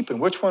supposed to keep?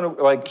 And which one,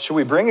 should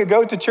we bring a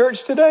goat to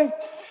church today?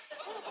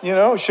 You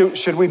know,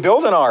 should we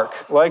build an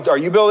ark? Are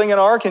you building an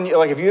ark? And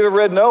have you ever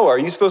read Noah? Are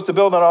you supposed to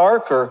build an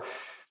ark? Or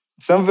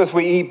some of us,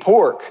 we eat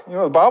pork. You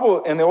know, the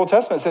Bible in the Old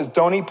Testament says,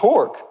 don't eat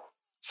pork.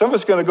 Some of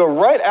us are going to go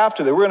right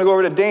after that. We're going to go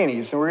over to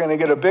Danny's and we're going to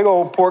get a big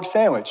old pork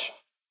sandwich.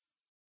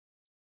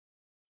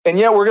 And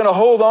yet we're going to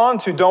hold on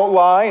to don't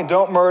lie and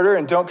don't murder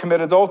and don't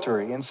commit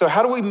adultery. And so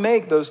how do we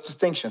make those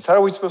distinctions? How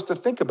are we supposed to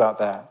think about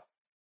that?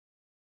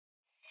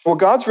 Well,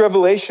 God's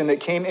revelation that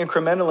came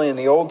incrementally in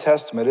the Old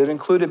Testament, it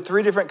included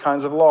 3 different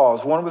kinds of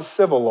laws. One was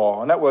civil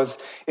law, and that was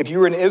if you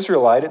were an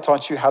Israelite, it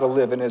taught you how to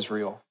live in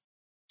Israel.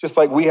 Just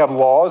like we have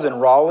laws in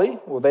Raleigh,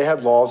 well, they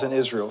had laws in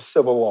Israel,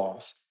 civil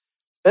laws.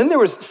 Then there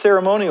was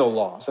ceremonial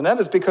laws, and that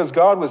is because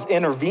God was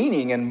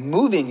intervening and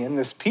moving in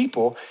this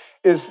people.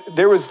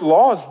 There was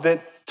laws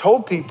that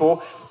told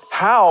people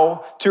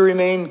how to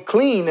remain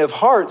clean of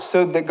heart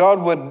so that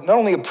God would not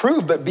only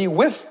approve, but be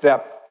with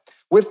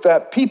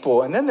that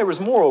people. And then there was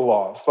moral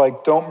laws,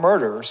 like don't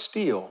murder or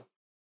steal.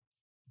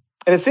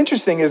 And it's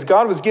interesting, as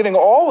God was giving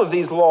all of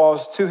these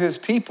laws to his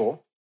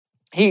people,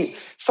 he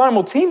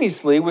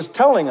simultaneously was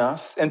telling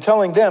us and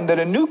telling them that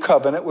a new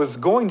covenant was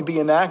going to be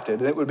enacted,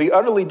 and it would be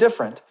utterly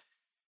different.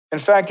 In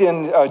fact,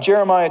 in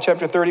Jeremiah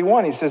chapter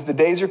 31, he says, "The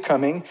days are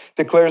coming,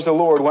 declares the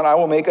Lord, when I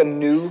will make a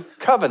new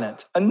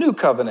covenant." A new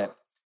covenant.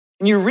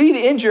 And you read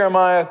in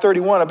Jeremiah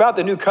 31 about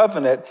the new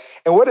covenant,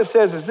 and what it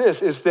says is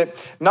this, is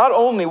that not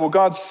only will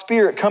God's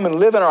Spirit come and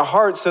live in our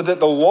hearts so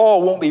that the law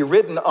won't be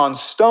written on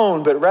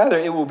stone, but rather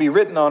it will be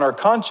written on our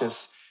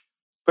conscience.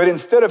 But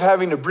instead of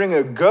having to bring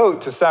a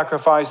goat to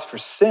sacrifice for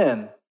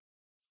sin,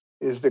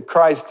 is that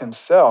Christ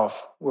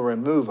himself will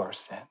remove our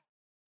sin.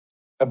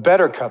 A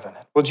better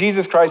covenant. Well,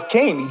 Jesus Christ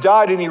came, he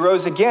died and he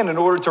rose again in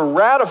order to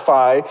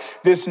ratify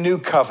this new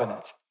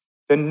covenant,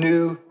 the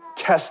New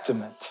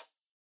Testament.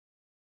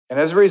 And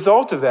as a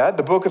result of that,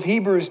 the book of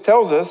Hebrews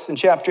tells us in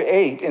chapter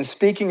 8, in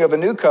speaking of a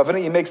new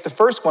covenant, he makes the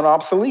first one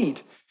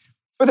obsolete.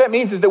 What that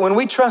means is that when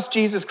we trust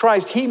Jesus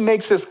Christ, he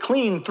makes us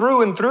clean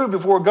through and through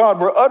before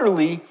God. We're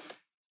utterly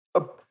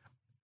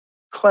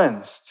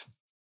cleansed,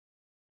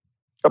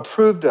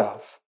 approved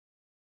of,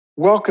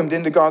 welcomed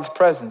into God's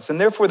presence. And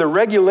therefore, the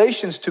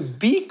regulations to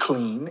be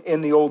clean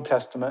in the Old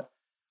Testament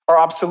are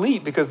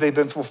obsolete because they've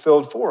been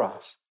fulfilled for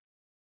us.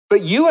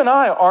 But you and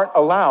I aren't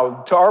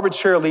allowed to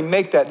arbitrarily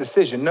make that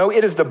decision. No,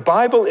 it is the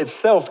Bible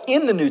itself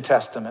in the New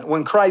Testament,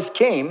 when Christ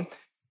came,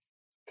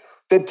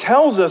 that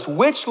tells us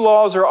which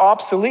laws are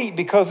obsolete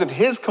because of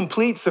his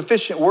complete,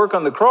 sufficient work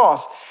on the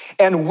cross,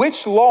 and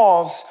which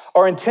laws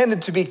are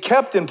intended to be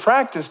kept and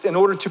practiced in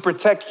order to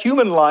protect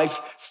human life,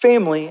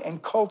 family,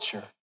 and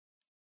culture.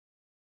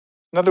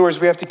 In other words,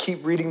 we have to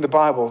keep reading the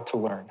Bible to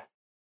learn.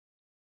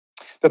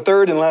 The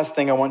third and last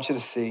thing I want you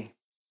to see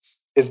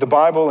is the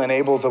Bible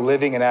enables a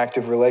living and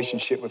active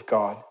relationship with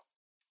God.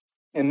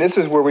 And this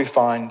is what we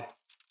find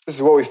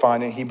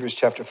in Hebrews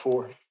chapter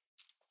 4.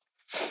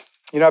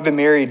 You know, I've been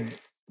married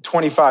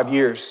 25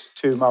 years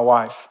to my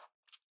wife.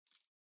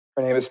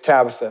 Her name is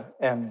Tabitha.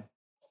 And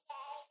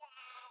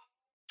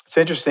it's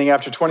interesting,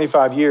 after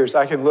 25 years,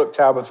 I can look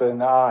Tabitha in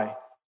the eye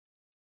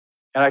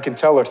and I can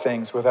tell her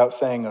things without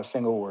saying a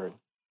single word.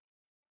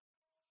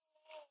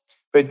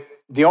 But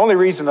the only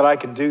reason that I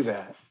can do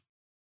that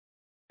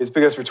is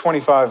because for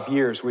 25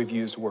 years we've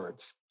used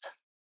words.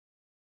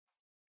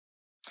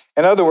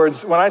 In other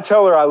words, when I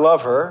tell her I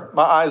love her,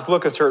 my eyes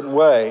look a certain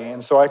way,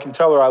 and so I can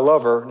tell her I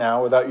love her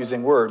now without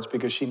using words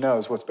because she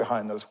knows what's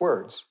behind those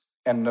words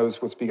and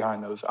knows what's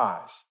behind those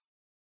eyes.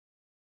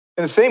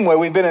 In the same way,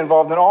 we've been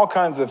involved in all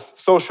kinds of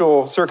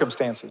social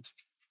circumstances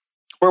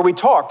where we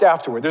talked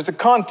afterward. There's a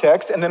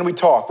context, and then we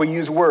talk. We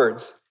use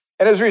words.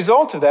 And as a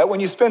result of that, when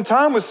you spend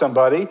time with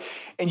somebody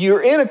and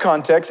you're in a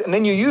context and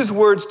then you use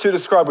words to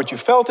describe what you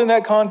felt in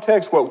that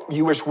context, what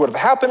you wish would have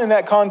happened in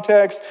that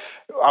context,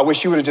 I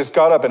wish you would have just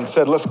got up and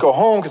said, let's go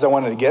home because I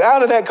wanted to get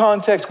out of that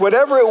context,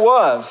 whatever it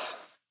was.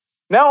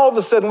 Now all of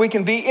a sudden we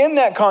can be in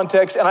that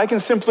context and I can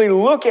simply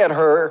look at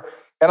her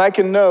and I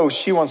can know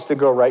she wants to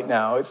go right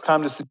now. It's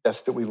time to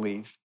suggest that we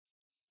leave.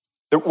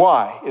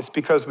 Why? It's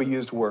because we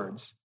used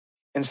words.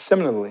 And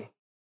similarly,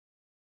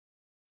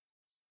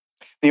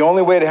 the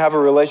only way to have a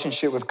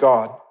relationship with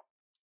God,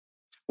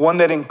 one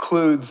that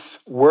includes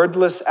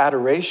wordless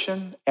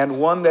adoration and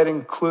one that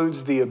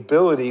includes the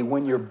ability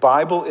when your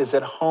Bible is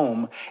at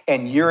home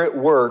and you're at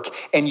work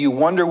and you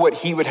wonder what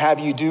he would have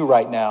you do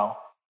right now,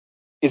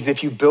 is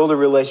if you build a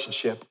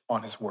relationship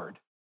on his word.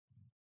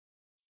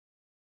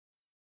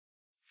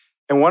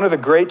 And one of the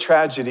great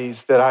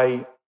tragedies that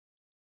I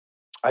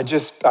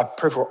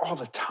pray for all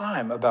the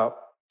time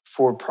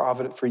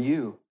for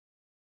you.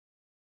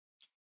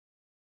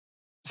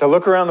 So I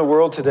look around the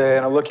world today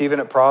and I look even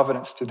at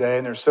Providence today,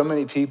 and there's so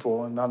many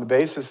people, and on the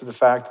basis of the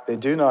fact that they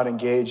do not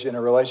engage in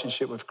a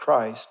relationship with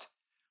Christ,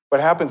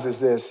 what happens is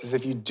this, is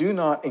if you do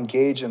not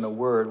engage in the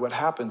word, what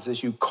happens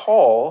is you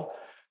call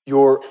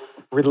your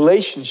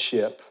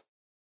relationship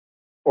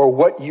or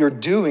what you're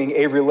doing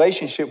a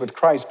relationship with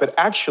Christ, but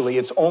actually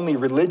it's only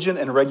religion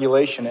and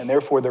regulation, and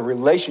therefore the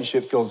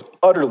relationship feels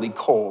utterly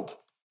cold,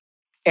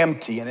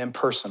 empty, and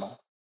impersonal.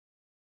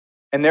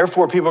 And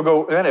therefore people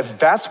go, man, if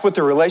that's what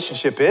the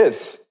relationship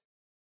is,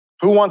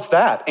 who wants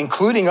that?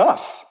 Including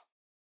us.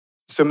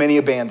 So many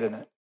abandon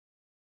it.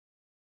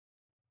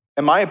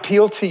 And my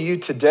appeal to you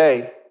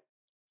today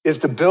is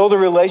to build a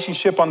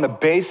relationship on the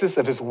basis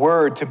of his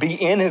word, to be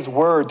in his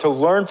word, to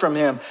learn from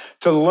him,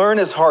 to learn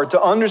his heart,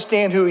 to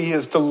understand who he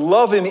is, to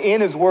love him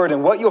in his word.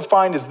 And what you'll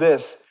find is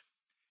this,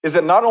 is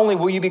that not only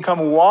will you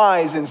become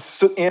wise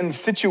in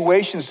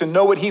situations to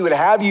know what he would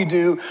have you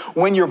do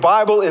when your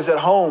Bible is at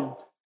home,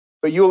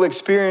 but you'll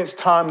experience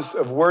times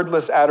of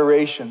wordless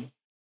adoration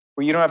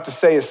where you don't have to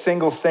say a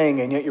single thing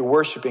and yet you're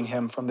worshiping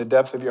him from the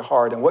depth of your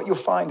heart. And what you'll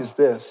find is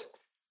this,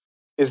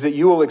 is that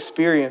you will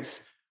experience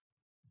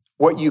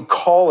what you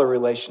call a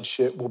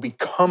relationship will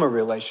become a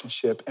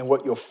relationship, and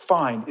what you'll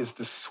find is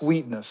the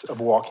sweetness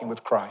of walking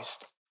with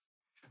Christ.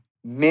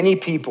 Many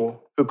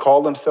people who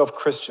call themselves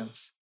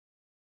Christians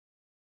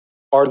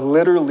are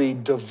literally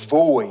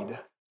devoid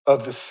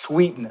of the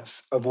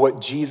sweetness of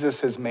what Jesus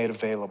has made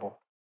available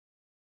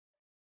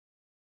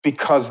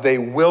because they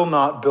will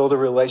not build a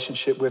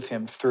relationship with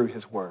him through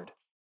his word.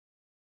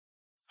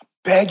 I'm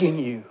begging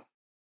you,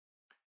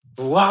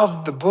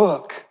 love the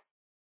book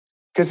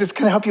because it's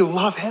going to help you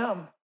love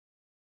him.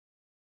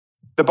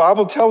 The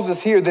Bible tells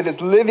us here that it's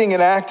living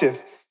and active.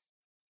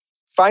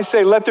 If I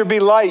say, let there be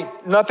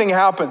light, nothing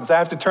happens. I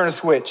have to turn a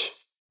switch.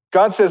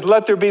 God says,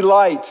 let there be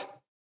light.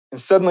 And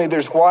suddenly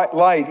there's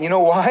light. You know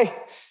why?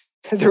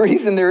 The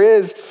reason there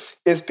is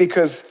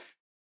because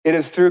it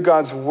is through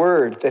God's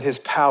word that his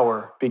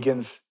power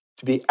begins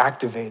to be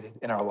activated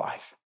in our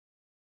life.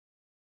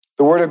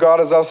 The word of God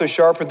is also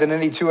sharper than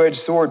any two-edged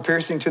sword,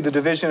 piercing to the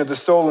division of the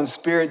soul and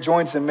spirit,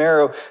 joints and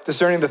marrow,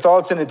 discerning the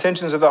thoughts and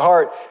intentions of the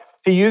heart.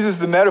 He uses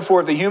the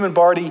metaphor of the human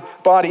body,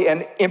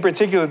 and in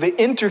particular, the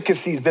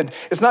intricacies that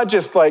it's not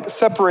just like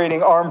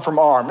separating arm from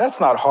arm. That's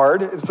not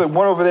hard. It's the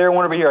one over there,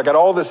 one over here. I got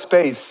all this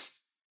space.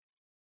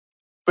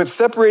 But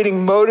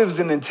separating motives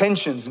and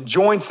intentions and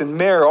joints and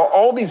marrow,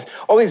 all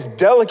these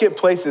delicate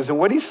places. And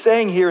what he's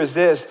saying here is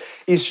this.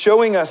 He's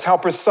showing us how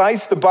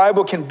precise the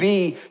Bible can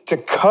be to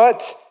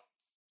cut,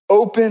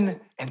 open,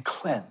 and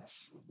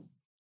cleanse.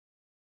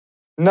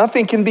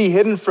 Nothing can be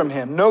hidden from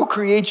him. No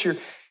creature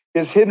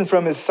is hidden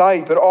from his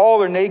sight, but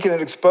all are naked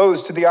and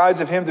exposed to the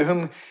eyes of him to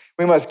whom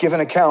we must give an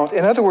account.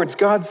 In other words,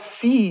 God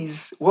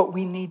sees what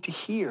we need to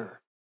hear.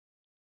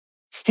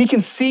 He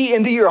can see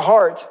into your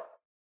heart.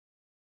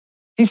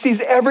 He sees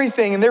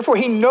everything, and therefore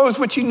he knows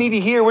what you need to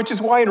hear, which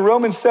is why in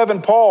Romans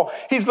 7, Paul,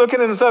 he's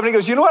looking at himself and he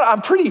goes, you know what?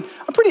 I'm pretty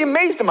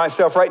amazed at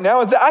myself right now.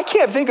 I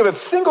can't think of a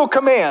single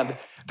command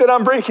that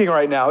I'm breaking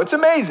right now. It's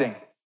amazing.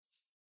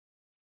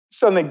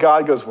 Suddenly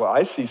God goes, well,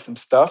 I see some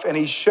stuff. And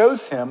he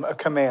shows him a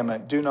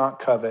commandment, do not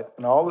covet.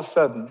 And all of a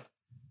sudden,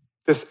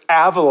 this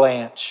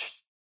avalanche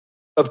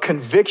of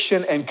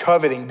conviction and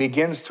coveting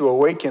begins to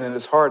awaken in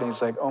his heart. And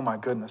he's like, oh my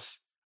goodness,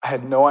 I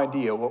had no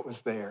idea what was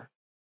there.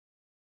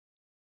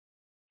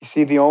 You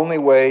see, the only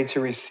way to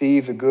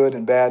receive the good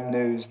and bad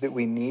news that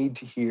we need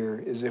to hear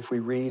is if we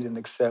read and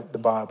accept the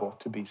Bible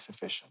to be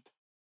sufficient.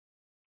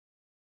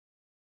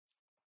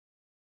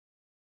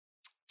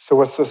 So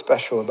what's so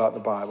special about the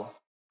Bible?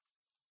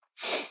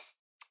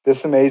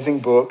 This amazing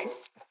book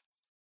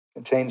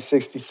contains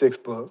 66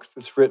 books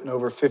that's written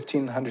over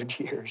 1,500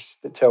 years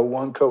that tell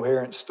one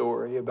coherent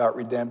story about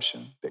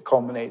redemption that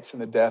culminates in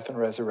the death and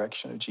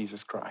resurrection of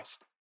Jesus Christ.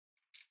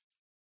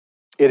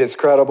 It is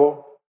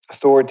credible,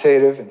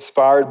 authoritative,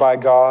 inspired by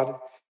God,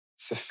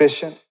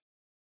 sufficient,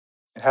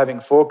 and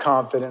having full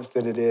confidence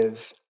that it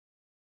is.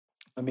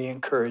 Let me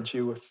encourage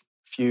you with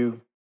a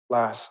few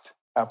last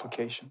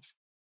applications.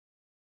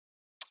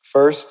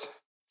 First,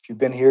 if you've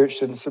been here, it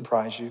shouldn't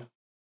surprise you.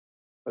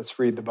 Let's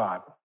read the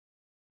Bible.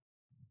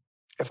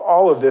 If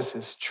all of this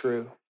is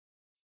true,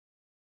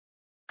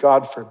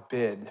 God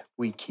forbid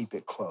we keep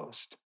it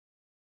closed.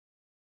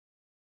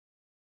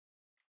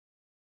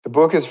 The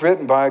book is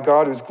written by a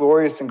God who's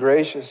glorious and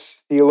gracious.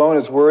 He alone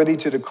is worthy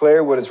to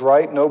declare what is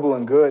right, noble,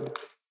 and good.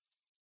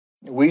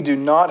 We do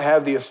not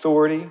have the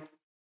authority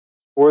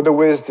or the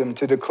wisdom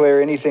to declare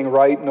anything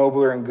right,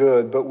 noble, and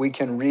good, but we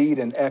can read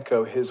and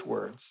echo his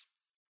words.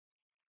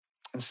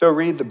 And so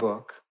read the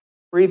book.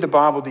 Read the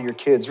Bible to your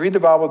kids. Read the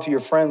Bible to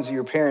your friends or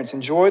your parents.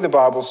 Enjoy the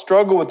Bible.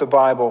 Struggle with the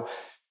Bible.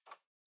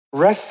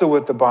 Wrestle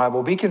with the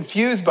Bible. Be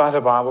confused by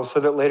the Bible so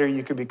that later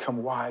you can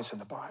become wise in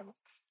the Bible.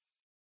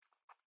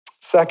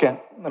 Second,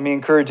 let me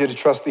encourage you to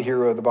trust the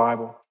hero of the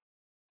Bible.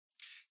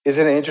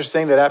 Isn't it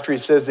interesting that after he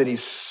says that he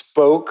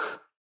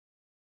spoke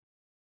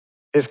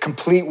his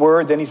complete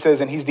word, then he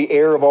says, and he's the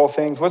heir of all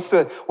things? What's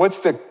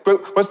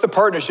the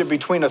partnership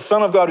between a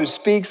son of God who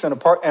speaks and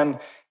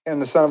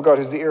the Son of God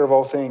who's the heir of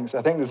all things?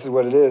 I think this is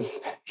what it is.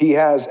 He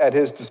has at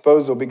his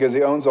disposal, because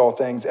he owns all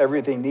things,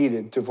 everything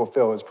needed to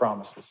fulfill his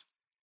promises.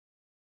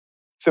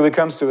 So he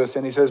comes to us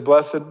and he says,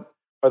 blessed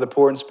are the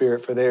poor in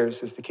spirit, for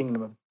theirs is the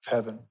kingdom of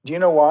heaven. Do you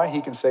know why he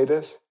can say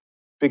this?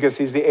 Because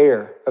he's the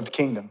heir of the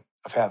kingdom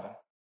of heaven.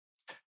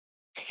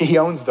 He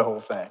owns the whole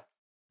thing.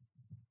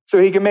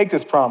 So he can make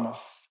this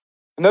promise.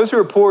 And those who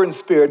are poor in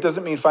spirit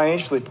doesn't mean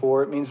financially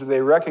poor. It means that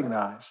they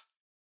recognize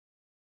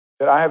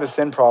that I have a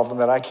sin problem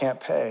that I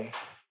can't pay.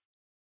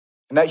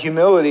 And that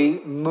humility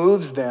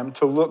moves them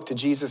to look to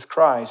Jesus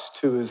Christ,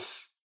 who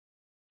is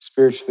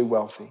spiritually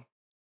wealthy,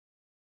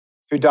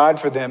 who died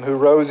for them, who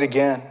rose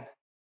again.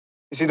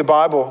 You see, the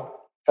Bible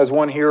has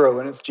one hero,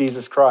 and it's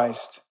Jesus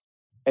Christ.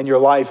 And your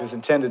life is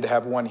intended to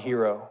have one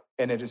hero,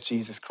 and it is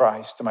Jesus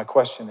Christ. And my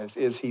question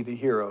is he the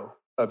hero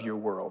of your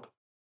world?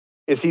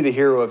 Is he the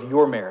hero of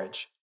your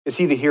marriage? Is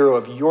he the hero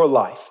of your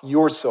life,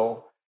 your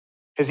soul?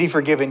 Has he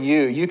forgiven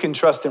you? You can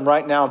trust him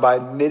right now by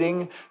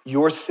admitting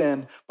your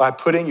sin, by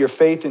putting your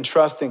faith and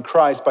trust in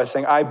Christ, by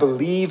saying, I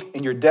believe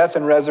in your death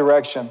and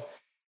resurrection,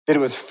 that it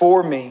was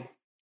for me,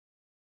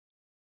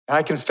 and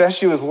I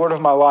confess you as Lord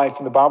of my life,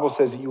 and the Bible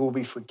says that you will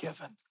be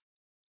forgiven.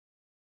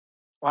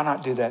 Why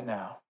not do that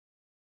now?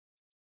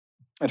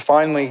 And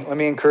finally, let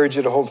me encourage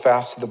you to hold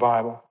fast to the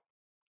Bible.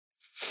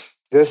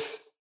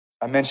 This,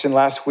 I mentioned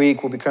last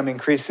week, will become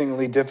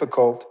increasingly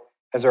difficult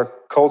as our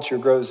culture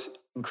grows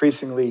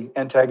increasingly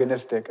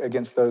antagonistic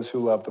against those who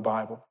love the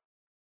Bible.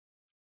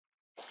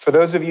 For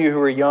those of you who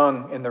are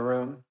young in the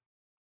room,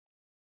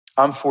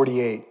 I'm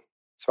 48,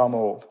 so I'm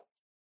old.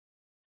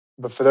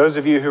 But for those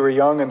of you who are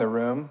young in the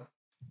room,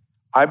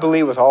 I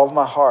believe with all of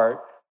my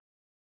heart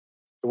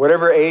that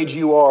whatever age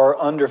you are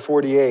under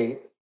 48,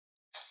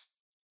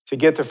 to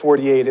get to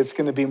 48, it's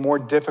going to be more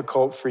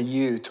difficult for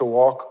you to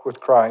walk with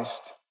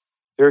Christ.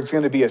 There's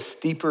going to be a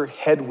steeper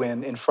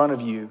headwind in front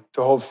of you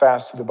to hold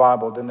fast to the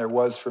Bible than there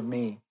was for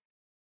me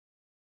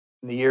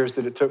in the years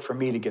that it took for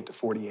me to get to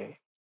 48.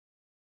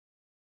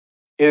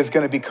 It is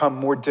going to become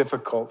more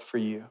difficult for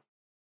you.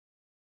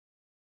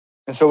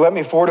 And so let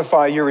me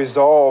fortify your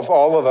resolve,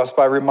 all of us,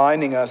 by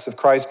reminding us of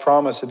Christ's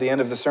promise at the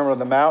end of the Sermon on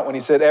the Mount when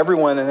he said,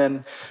 everyone and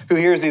then who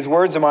hears these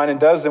words of mine and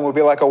does them will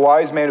be like a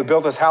wise man who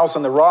built his house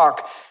on the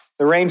rock.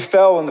 The rain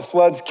fell and the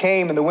floods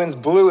came and the winds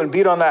blew and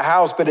beat on that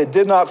house, but it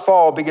did not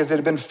fall because it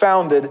had been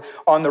founded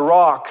on the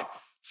rock.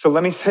 So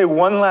let me say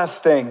one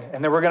last thing,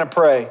 and then we're going to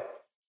pray.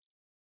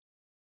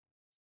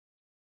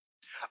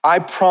 I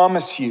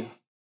promise you,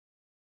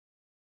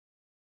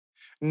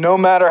 no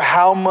matter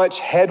how much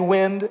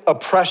headwind,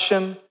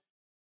 oppression,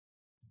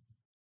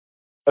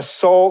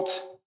 assault,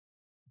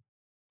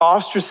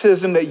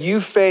 ostracism that you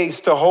face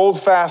to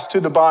hold fast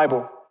to the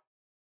Bible,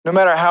 no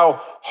matter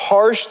how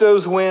harsh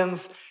those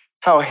winds,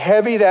 how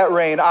heavy that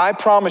rain, I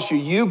promise you,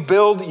 you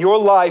build your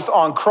life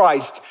on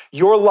Christ,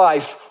 your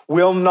life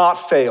will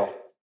not fail.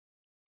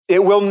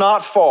 It will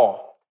not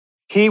fall.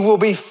 He will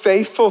be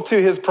faithful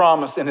to his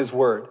promise and his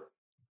word.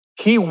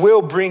 He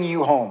will bring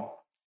you home.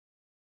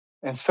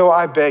 And so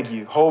I beg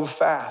you, hold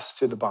fast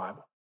to the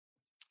Bible.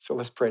 So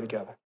let's pray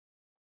together.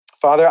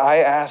 Father, I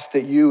ask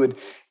that you would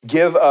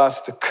give us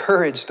the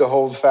courage to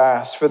hold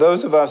fast. For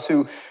those of us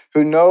who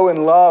know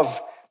and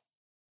love,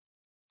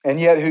 and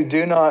yet who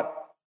do not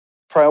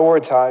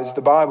prioritize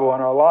the Bible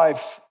in our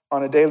life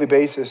on a daily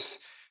basis,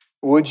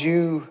 would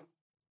you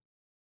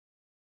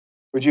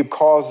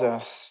cause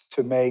us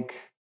to make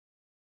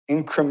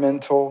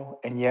incremental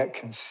and yet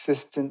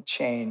consistent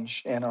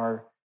change in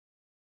our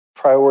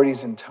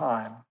priorities and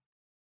time,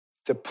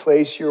 to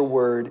place your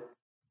word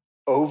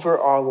over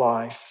our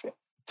life,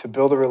 to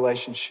build a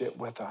relationship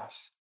with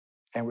us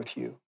and with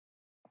you.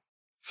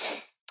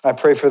 I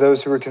pray for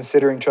those who are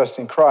considering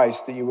trusting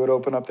Christ that you would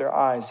open up their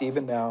eyes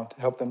even now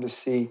to help them to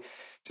see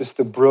just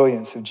the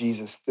brilliance of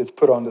Jesus that's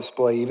put on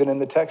display, even in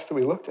the text that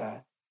we looked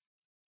at.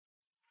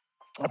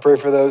 I pray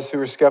for those who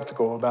are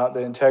skeptical about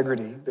the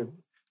integrity, the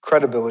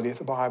credibility of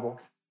the Bible,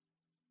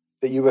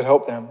 that you would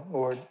help them,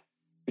 Lord.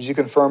 Would you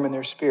confirm in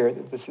their spirit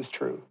that this is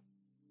true?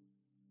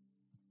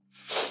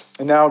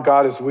 And now,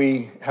 God, as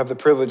we have the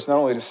privilege not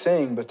only to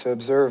sing, but to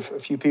observe a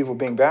few people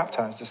being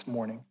baptized this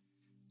morning,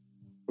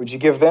 would you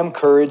give them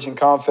courage and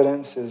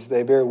confidence as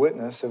they bear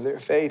witness of their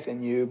faith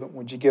in you, but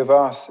would you give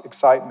us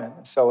excitement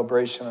and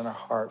celebration in our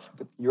heart for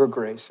your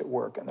grace at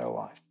work in their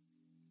life?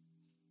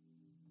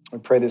 We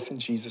pray this in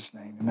Jesus'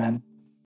 name. Amen.